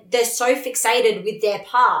they're so fixated with their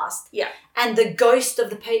past. Yeah. And the ghost of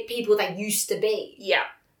the people they used to be. Yeah.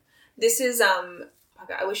 This is,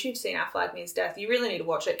 I wish you'd seen Our Flag Means Death. You really need to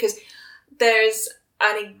watch it because there's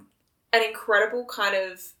an incredible kind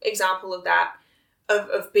of example of that,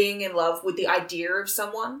 of being in love with the idea of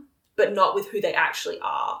someone, but not with who they actually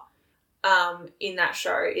are. In that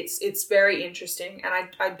show, it's very interesting, and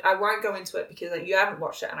I won't go into it because you haven't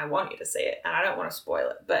watched it, and I want you to see it, and I don't want to spoil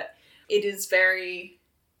it, but it is very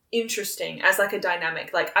interesting as, like, a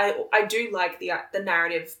dynamic. Like, I do like the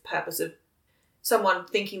narrative purpose of someone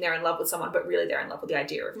thinking they're in love with someone, but really they're in love with the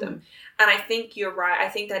idea of them. And I think you're right. I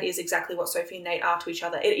think that is exactly what Sophie and Nate are to each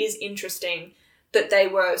other. It is interesting that they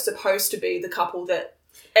were supposed to be the couple that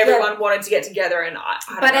everyone wanted to get together, and I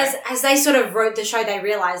don't know. As they sort of wrote the show, they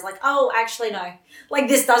realised, like, oh, actually, no. Like,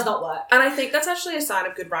 this does not work. And I think that's actually a sign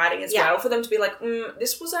of good writing as well, for them to be like,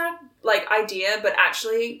 this was our, like, idea, but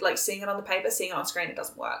actually, like, seeing it on the paper, seeing it on screen, it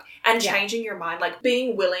doesn't work. And changing your mind, like,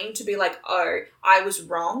 being willing to be like, oh, I was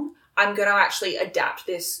wrong. I'm going to actually adapt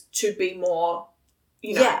this to be more,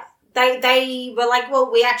 Yeah. They were like, well,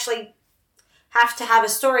 we actually have to have a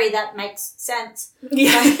story that makes sense.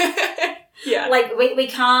 Yeah. Yeah. Like, we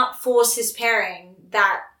can't force this pairing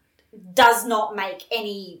that does not make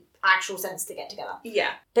any actual sense to get together.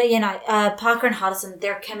 Yeah. But, Parker and Hardison,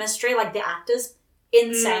 their chemistry, like, the actors,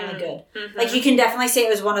 insanely good. Mm-hmm. Like, you can definitely see it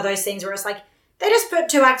was one of those things where it's like, they just put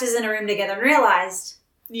two actors in a room together and realised,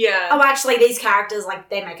 oh, actually, these characters, like,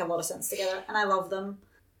 they make a lot of sense together, and I love them.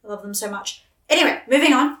 I love them so much. Anyway,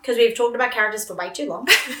 moving on, because we've talked about characters for way too long.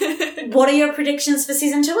 What are your predictions for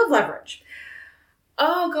season 2 of Leverage?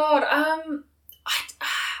 Oh, God.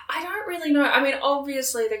 I don't really know. I mean,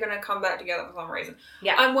 obviously, they're going to come back together for some reason.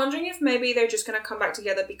 Yeah. I'm wondering if maybe they're just going to come back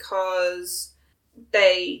together because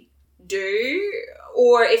they do,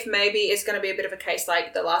 or if maybe it's going to be a bit of a case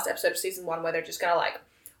like the last episode of season 1 where they're just going to, like,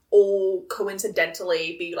 all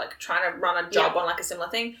coincidentally be, like, trying to run a job on, like, a similar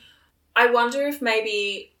thing. I wonder if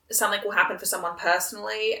maybe something will happen for someone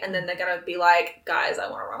personally, and then they're going to be like, guys, I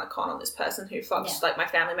want to run a con on this person who fucks, like, my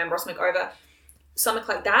family member or something over. Something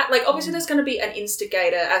like that. Like, obviously there's going to be an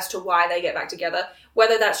instigator as to why they get back together.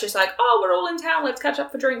 Whether that's just like, oh, we're all in town, let's catch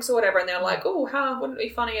up for drinks or whatever. And they're like, oh, wouldn't it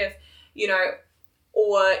be funny if,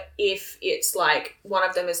 or if it's like one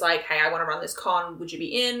of them is like, hey, I want to run this con, would you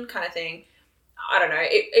be in, kind of thing. I don't know.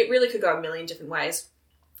 It really could go a million different ways.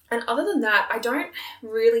 And other than that, I don't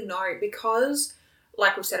really know because,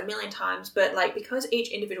 like we've said a million times, but like because each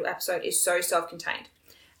individual episode is so self-contained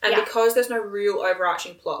and because there's no real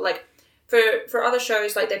overarching plot, like for other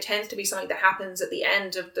shows, like there tends to be something that happens at the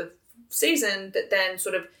end of the season that then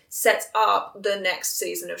sort of sets up the next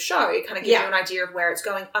season of show. It kind of gives you an idea of where it's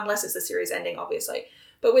going, unless it's the series ending, obviously.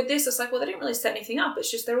 But with this, it's like, well, they didn't really set anything up. It's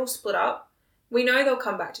just they're all split up. We know they'll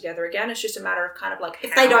come back together again. It's just a matter of kind of like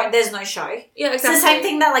if they don't, there's no show. Yeah, exactly. It's the same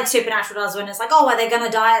thing that like Supernatural does when it's like, oh, are they going to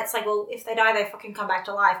die? It's like, well, if they die, they fucking come back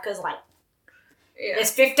to life because like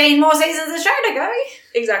there's 15 more seasons of show to go.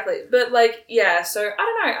 Exactly. But like, yeah, so I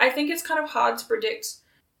don't know. I think it's kind of hard to predict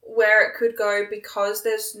where it could go because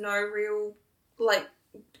there's no real, like,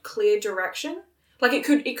 clear direction. Like,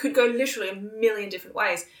 it could go literally a million different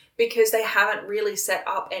ways because they haven't really set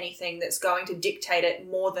up anything that's going to dictate it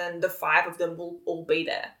more than the 5 of them will all be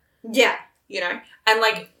there. Yeah. You know? And,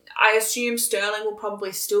 like, I assume Sterling will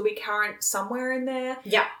probably still be current somewhere in there.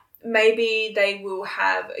 Yeah. Maybe they will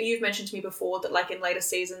have... You've mentioned to me before that, like, in later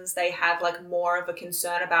seasons, they have, like, more of a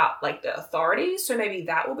concern about, like, the authorities. So maybe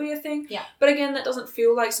that will be a thing. Yeah. But again, that doesn't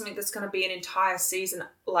feel like something that's going to be an entire season,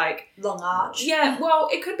 like... Long arch. Yeah, well,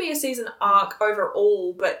 it could be a season arc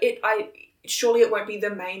overall, but surely it won't be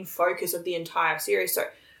the main focus of the entire series,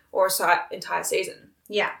 entire season.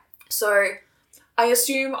 Yeah. So I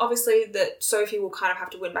assume, obviously, that Sophie will kind of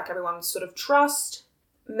have to win back everyone's sort of trust.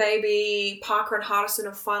 Maybe Parker and Hardison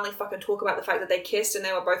will finally fucking talk about the fact that they kissed and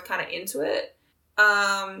they were both kind of into it.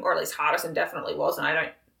 Or at least Hardison definitely was, and I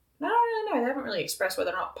don't really know. They haven't really expressed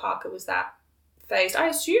whether or not Parker was that phased. I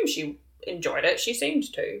assume she enjoyed it. She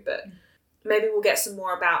seemed to, but maybe we'll get some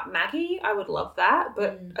more about Maggie. I would love that.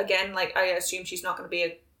 But again, like, I assume she's not going to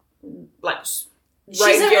be regularly...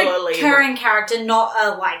 She's a recurring character, not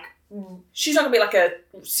a, like... She's not going to be like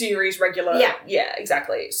a series regular. Yeah,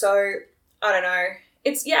 exactly. So, I don't know.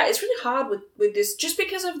 It's really hard with this, just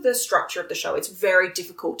because of the structure of the show. It's very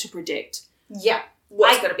difficult to predict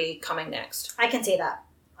what's going to be coming next. I can see that.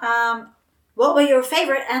 What were your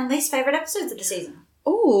favourite and least favourite episodes of the season?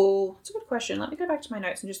 Oh, that's a good question. Let me go back to my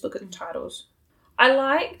notes and just look at the titles. I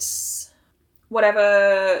liked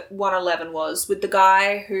whatever 111 was, with the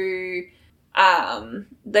guy who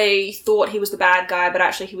they thought he was the bad guy, but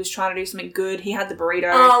actually he was trying to do something good. He had the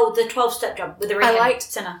burrito. Oh, the 12-step job with the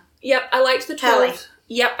center. Yep, I liked the 12. Hurley.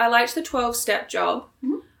 Yep, I liked the 12-step job.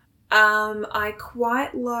 Mm-hmm. I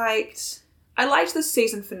quite liked... I liked the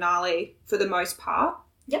season finale for the most part.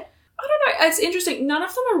 Yep. I don't know. It's interesting. None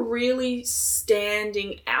of them are really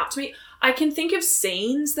standing out to me. I can think of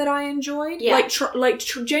scenes that I enjoyed. Yeah.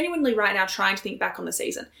 Genuinely right now trying to think back on the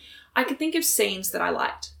season. I can think of scenes that I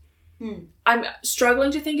liked. I'm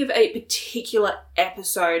struggling to think of a particular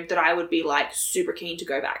episode that I would be, like, super keen to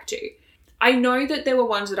go back to. I know that there were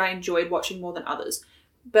ones that I enjoyed watching more than others,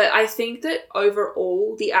 but I think that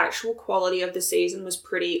overall the actual quality of the season was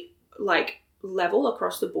pretty, like, level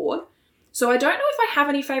across the board. So I don't know if I have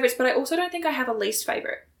any favourites, but I also don't think I have a least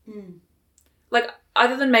favourite. Like,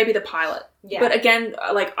 other than maybe the pilot. Yeah. But again,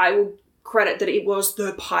 like, I will credit that it was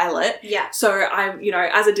the pilot. Yeah. So I,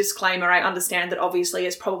 as a disclaimer, I understand that obviously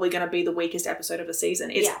it's probably going to be the weakest episode of the season.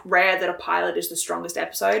 It's rare that a pilot is the strongest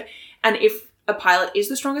episode. And if a pilot is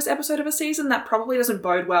the strongest episode of a season, that probably doesn't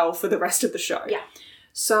bode well for the rest of the show. Yeah.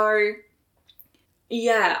 So,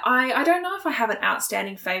 yeah, I don't know if I have an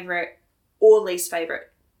outstanding favourite or least favourite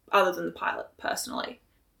other than the pilot, personally.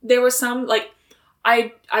 There were some, like,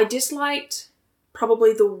 I disliked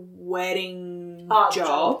probably the wedding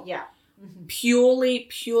job. Yeah. Purely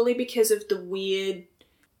because of the weird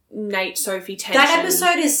Nate-Sophie tension. That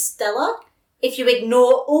episode is stellar if you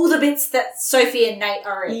ignore all the bits that Sophie and Nate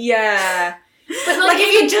are in. Yeah. But like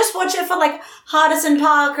if you just watch it for like Hardison,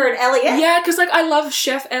 Parker and Elliot. Yeah, because like I love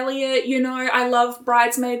Chef Elliot, I love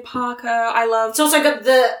Bridesmaid Parker, It's also got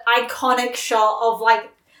the iconic shot of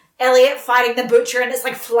like Elliot fighting the butcher and it's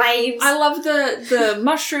like flames. I love the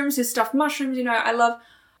mushrooms, his stuffed mushrooms, I love,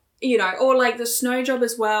 or like the snow job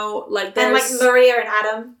as well. Like and like Maria and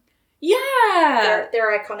Adam. Yeah.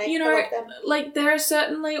 They're iconic. I love them. Like there are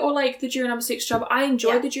certainly, or like the Juror Number 6 job. I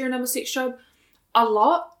enjoyed the Juror Number 6 job a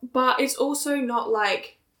lot, but it's also not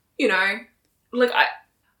like, like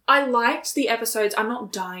I liked the episodes. I'm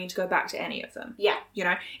not dying to go back to any of them. Yeah.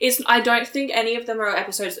 I don't think any of them are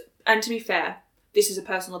episodes, and to be fair, this is a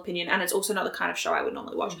personal opinion, and it's also not the kind of show I would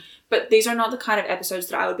normally watch. But these are not the kind of episodes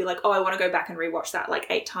that I would be like, oh, I want to go back and rewatch that like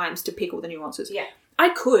 8 times to pick all the nuances. Yeah. I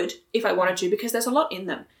could if I wanted to because there's a lot in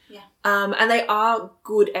them. Yeah. And they are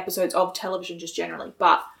good episodes of television just generally,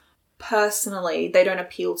 but personally, they don't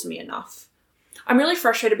appeal to me enough. I'm really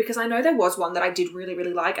frustrated because I know there was one that I did really,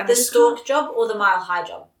 really like. And the Stalk job or the Mile High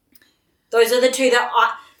job? These are the two that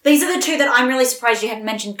I'm really surprised you hadn't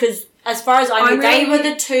mentioned because as far as I knew, they were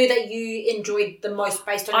the two that you enjoyed the most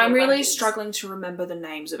based on I'm your really rankings. struggling to remember the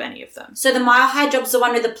names of any of them. So the Mile High job's the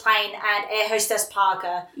one with the plane and air hostess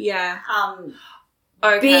Parker. Yeah.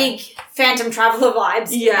 Okay. Big Phantom Traveller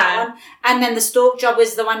vibes in that one. And then the Stalk job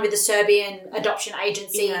was the one with the Serbian adoption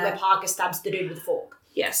agency where Parker stabs the dude with a fork.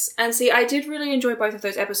 Yes. And see, I did really enjoy both of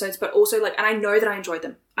those episodes, but also and I know that I enjoyed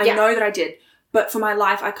them. I know that I did. But for my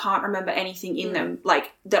life, I can't remember anything in them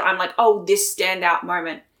like that I'm like, oh, this standout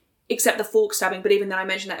moment, except the fork stabbing. But even then I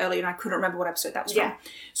mentioned that earlier and I couldn't remember what episode that was from.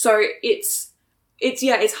 So it's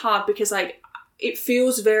hard because like it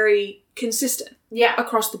feels very consistent. Yeah.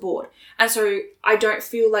 Across the board. And so I don't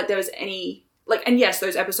feel like there was any, like, and yes,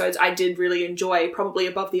 those episodes I did really enjoy, probably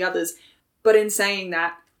above the others. But in saying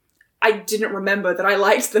that, I didn't remember that I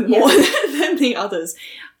liked them more than the others.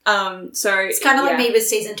 So it's kind of like me with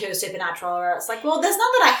season 2 of Supernatural, where it's like, well, there's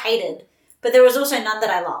none that I hated, but there was also none that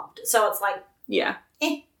I loved. So it's like,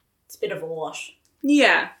 it's a bit of a wash.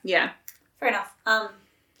 Yeah. Fair enough. I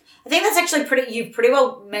think that's actually you've pretty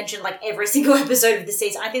well mentioned like every single episode of the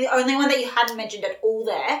season. I think the only one that you hadn't mentioned at all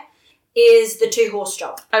there is the 2-horse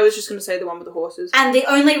job. I was just going to say the one with the horses. And the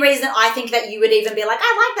only reason I think that you would even be like,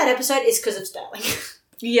 I like that episode is because of Sterling.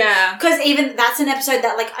 Yeah. Because even that's an episode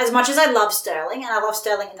that, like, as much as I love Sterling, and I love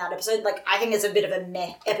Sterling in that episode, like, I think it's a bit of a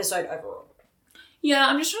meh episode overall. Yeah,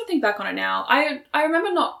 I'm just trying to think back on it now. I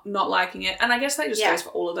remember not liking it, and I guess that just goes for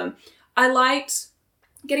all of them. I liked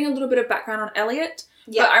getting a little bit of background on Elliot.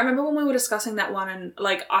 Yeah. But I remember when we were discussing that one, and,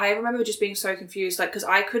 like, I remember just being so confused, like, because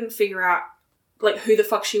I couldn't figure out, like, who the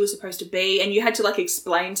fuck she was supposed to be, and you had to, like,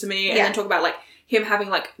 explain to me, and then talk about, like, him having,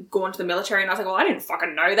 like, gone to the military, and I was like, well, I didn't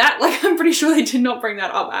fucking know that. Like, I'm pretty sure they did not bring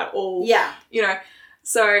that up at all. Yeah. You know?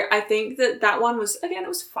 So, I think that one was, again, it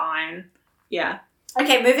was fine. Yeah.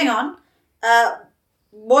 Okay, moving on.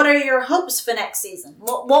 What are your hopes for next season?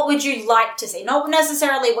 What would you like to see? Not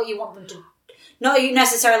necessarily what you want them to... Not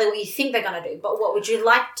necessarily what you think they're going to do, but what would you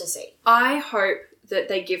like to see? I hope that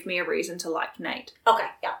they give me a reason to like Nate. Okay,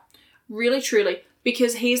 yeah. Really, truly.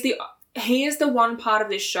 Because he is the one part of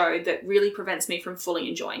this show that really prevents me from fully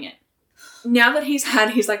enjoying it. Now that he's had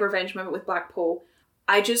his, like, revenge moment with Blackpool,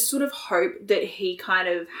 I just sort of hope that he kind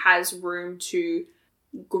of has room to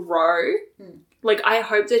grow. Like, I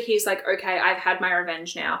hope that he's like, okay, I've had my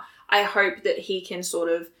revenge now. I hope that he can sort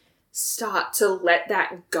of start to let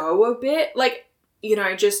that go a bit. Like, you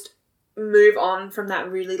know, just move on from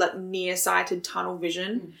that really, like, nearsighted tunnel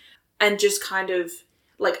vision and just kind of,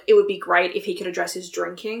 like, it would be great if he could address his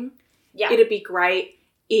drinking. Yeah. It'd be great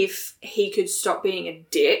if he could stop being a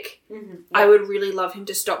dick. Mm-hmm. Yeah. I would really love him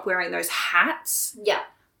to stop wearing those hats. Yeah.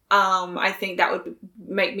 I think that would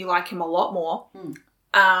make me like him a lot more.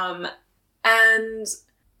 And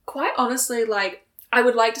quite honestly, like, I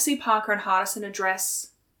would like to see Parker and Hardison address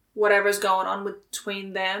whatever's going on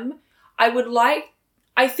between them.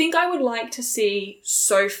 I think I would like to see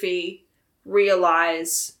Sophie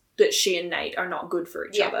realize that she and Nate are not good for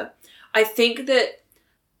each other. I think that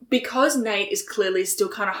because Nate is clearly still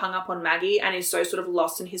kind of hung up on Maggie and is so sort of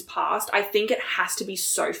lost in his past, I think it has to be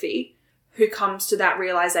Sophie who comes to that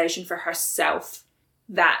realization for herself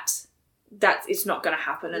that it's not going to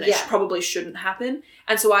happen and it probably shouldn't happen.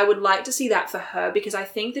 And so I would like to see that for her, because I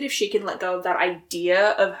think that if she can let go of that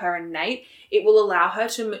idea of her and Nate, it will allow her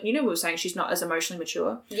to, you know, we were saying she's not as emotionally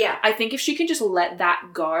mature. Yeah. I think if she can just let that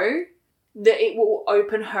go, that it will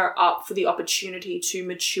open her up for the opportunity to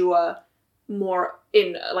mature more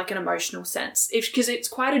in, like, an emotional sense. Because it's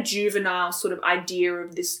quite a juvenile sort of idea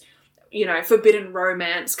of this, you know, forbidden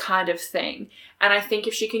romance kind of thing. And I think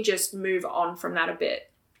if she can just move on from that a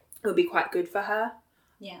bit, it would be quite good for her.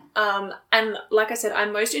 Yeah. And like I said,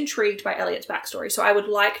 I'm most intrigued by Elliot's backstory. So I would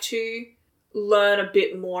like to learn a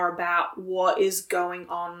bit more about what is going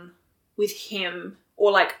on with him,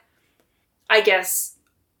 or, like, I guess,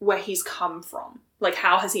 where he's come from. Like,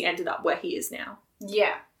 how has he ended up where he is now?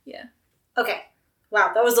 Yeah. Yeah. Okay.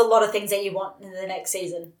 Wow, that was a lot of things that you want in the next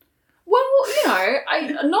season. Well, you know,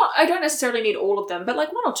 I don't necessarily need all of them, but,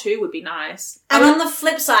 like, 1 or 2 would be nice. And on the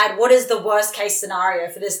flip side, what is the worst case scenario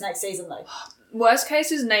for this next season, though? Worst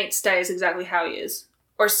case is Nate stays exactly how he is,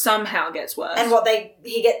 or somehow gets worse. And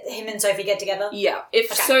him and Sophie get together? Yeah.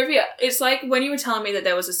 If Sophie, it's like when you were telling me that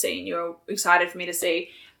there was a scene you were excited for me to see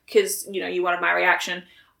because, you know, you wanted my reaction.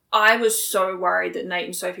 I was so worried that Nate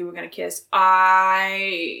and Sophie were going to kiss.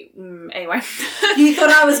 Anyway. You thought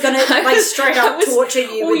I was going to, like, straight up torture you with this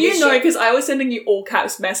shit. Well, you know, because I was sending you all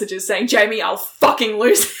caps messages saying, Jamie, I'll fucking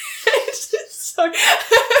lose it. So, and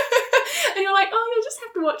you're like, oh, you'll just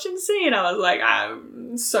have to watch and see. And I was like,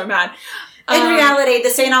 I'm so mad. In reality, the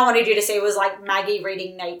scene I wanted you to see was, like, Maggie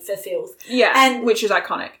reading Nate for filth. Yeah, and which is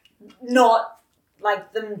iconic. Not...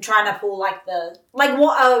 like, them trying to pull, like,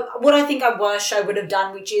 what I think a worse show would have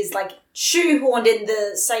done, which is, like, shoehorned in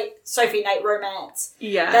the Sophie-Nate romance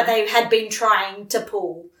that they had been trying to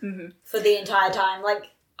pull for the entire time.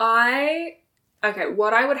 Like,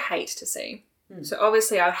 what I would hate to see. So,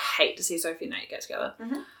 obviously, I would hate to see Sophie and Nate get together.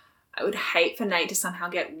 I would hate for Nate to somehow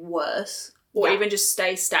get worse or even just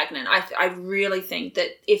stay stagnant. I really think that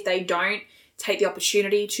if they don't take the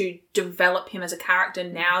opportunity to develop him as a character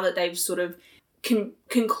now that they've sort of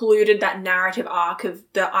concluded that narrative arc of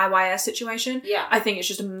the IYS situation, I think it's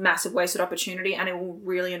just a massive wasted opportunity and it will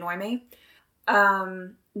really annoy me.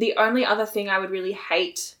 The only other thing I would really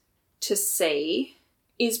hate to see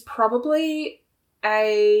is probably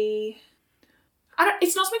it's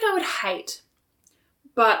not something I would hate,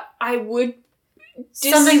 but I would...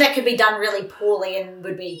 something that could be done really poorly and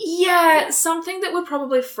would be... Yeah, something that would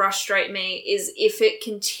probably frustrate me is if it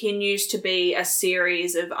continues to be a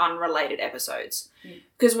series of unrelated episodes.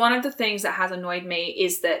 Because one of the things that has annoyed me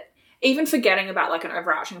is that, even forgetting about, like, an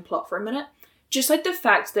overarching plot for a minute, just, like, the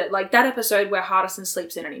fact that, like, that episode where Hardison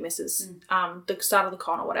sleeps in and he misses the start of the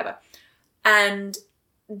con or whatever, and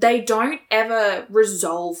they don't ever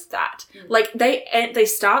resolve that. Like, they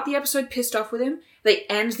start the episode pissed off with him, they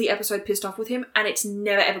end the episode pissed off with him, and it's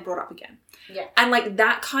never ever brought up again. Yeah. And, like,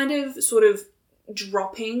 that kind of sort of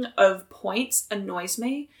dropping of points annoys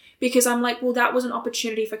me, because I'm like, well, that was an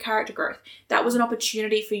opportunity for character growth. That was an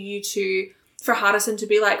opportunity for Hardison to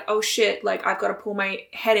be like, oh shit, like, I've got to pull my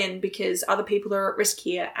head in because other people are at risk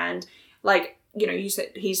here, and, like, you know, you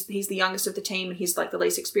said he's the youngest of the team and he's, like, the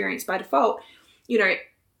least experienced by default, you know,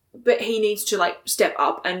 but he needs to, like, step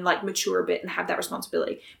up and, like, mature a bit and have that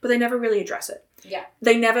responsibility. But they never really address it. Yeah.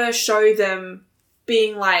 They never show them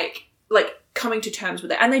being, like coming to terms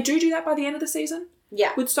with it. And they do that by the end of the season.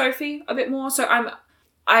 Yeah. With Sophie a bit more. So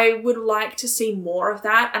I would like to see more of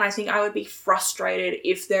that. And I think I would be frustrated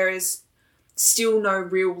if there is still no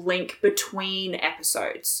real link between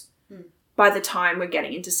episodes by the time we're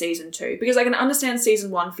getting into season 2. Because I can understand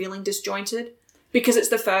season 1 feeling disjointed, because it's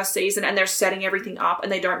the first season and they're setting everything up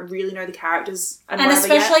and they don't really know the characters. And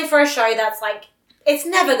especially for a show that's, like, it's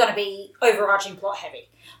never going to be overarching plot heavy.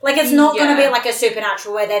 Like, it's not going to be like a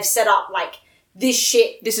Supernatural where they've set up, like, this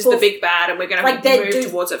shit. This is the big bad and we're going to, like, move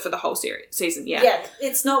towards it for the whole season. Yeah. Yeah.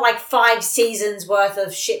 It's not like 5 seasons worth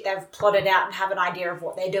of shit they've plotted out and have an idea of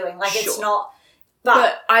what they're doing. Like, it's not.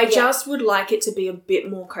 But I just would like it to be a bit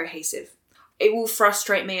more cohesive. It will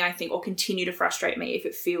frustrate me, I think, or continue to frustrate me if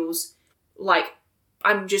it feels like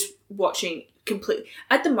I'm just watching completely.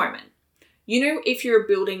 At the moment, you know, if you're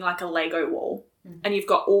building, like, a Lego wall and you've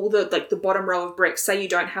got all the, like, the bottom row of bricks, say you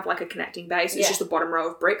don't have, like, a connecting base, it's just the bottom row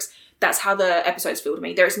of bricks, that's how the episodes feel to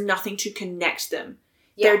me. There is nothing to connect them.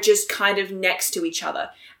 Yeah. They're just kind of next to each other.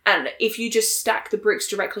 And if you just stack the bricks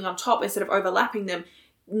directly on top instead of overlapping them,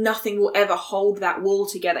 nothing will ever hold that wall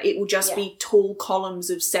together. It will just be tall columns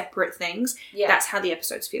of separate things. Yeah. That's how the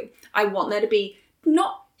episodes feel. I want there to be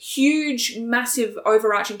not huge, massive,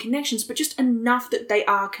 overarching connections, but just enough that they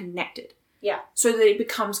are connected. Yeah. So that it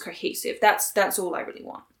becomes cohesive. That's all I really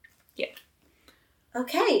want. Yeah.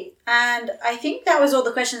 Okay. And I think that was all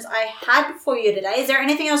the questions I had for you today. Is there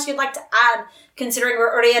anything else you'd like to add, considering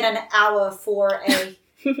we're already at an hour for a...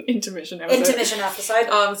 Intermission episode.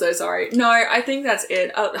 Oh, I'm so sorry. No, I think that's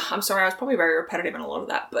it. I'm sorry, I was probably very repetitive in a lot of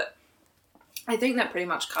that, but I think that pretty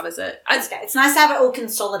much covers it. Okay. It's nice to have it all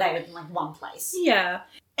consolidated in, like, one place. Yeah.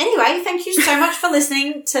 Anyway, thank you so much for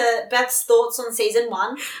listening to Beth's thoughts on season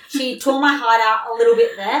 1. She tore my heart out a little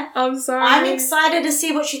bit there. I'm sorry. I'm excited to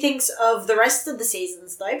see what she thinks of the rest of the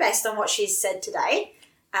seasons, though, based on what she's said today.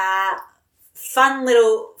 Fun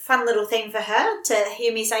little thing for her to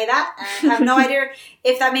hear me say that. And I have no idea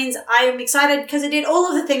if that means I'm excited because it did all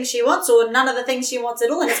of the things she wants or none of the things she wants at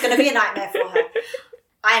all, and it's going to be a nightmare for her.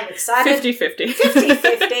 I am excited. 50-50.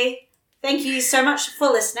 50-50. Thank you so much for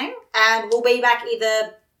listening, and we'll be back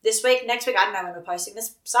either this week, next week. I don't know when we're posting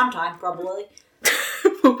this. Sometime, probably.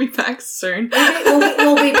 We'll be back soon.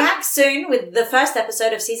 We'll be back soon with the first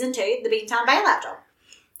episode of season 2, the Beantown Bailout Job.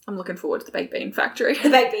 I'm looking forward to the baked bean factory. The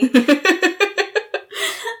baked bean.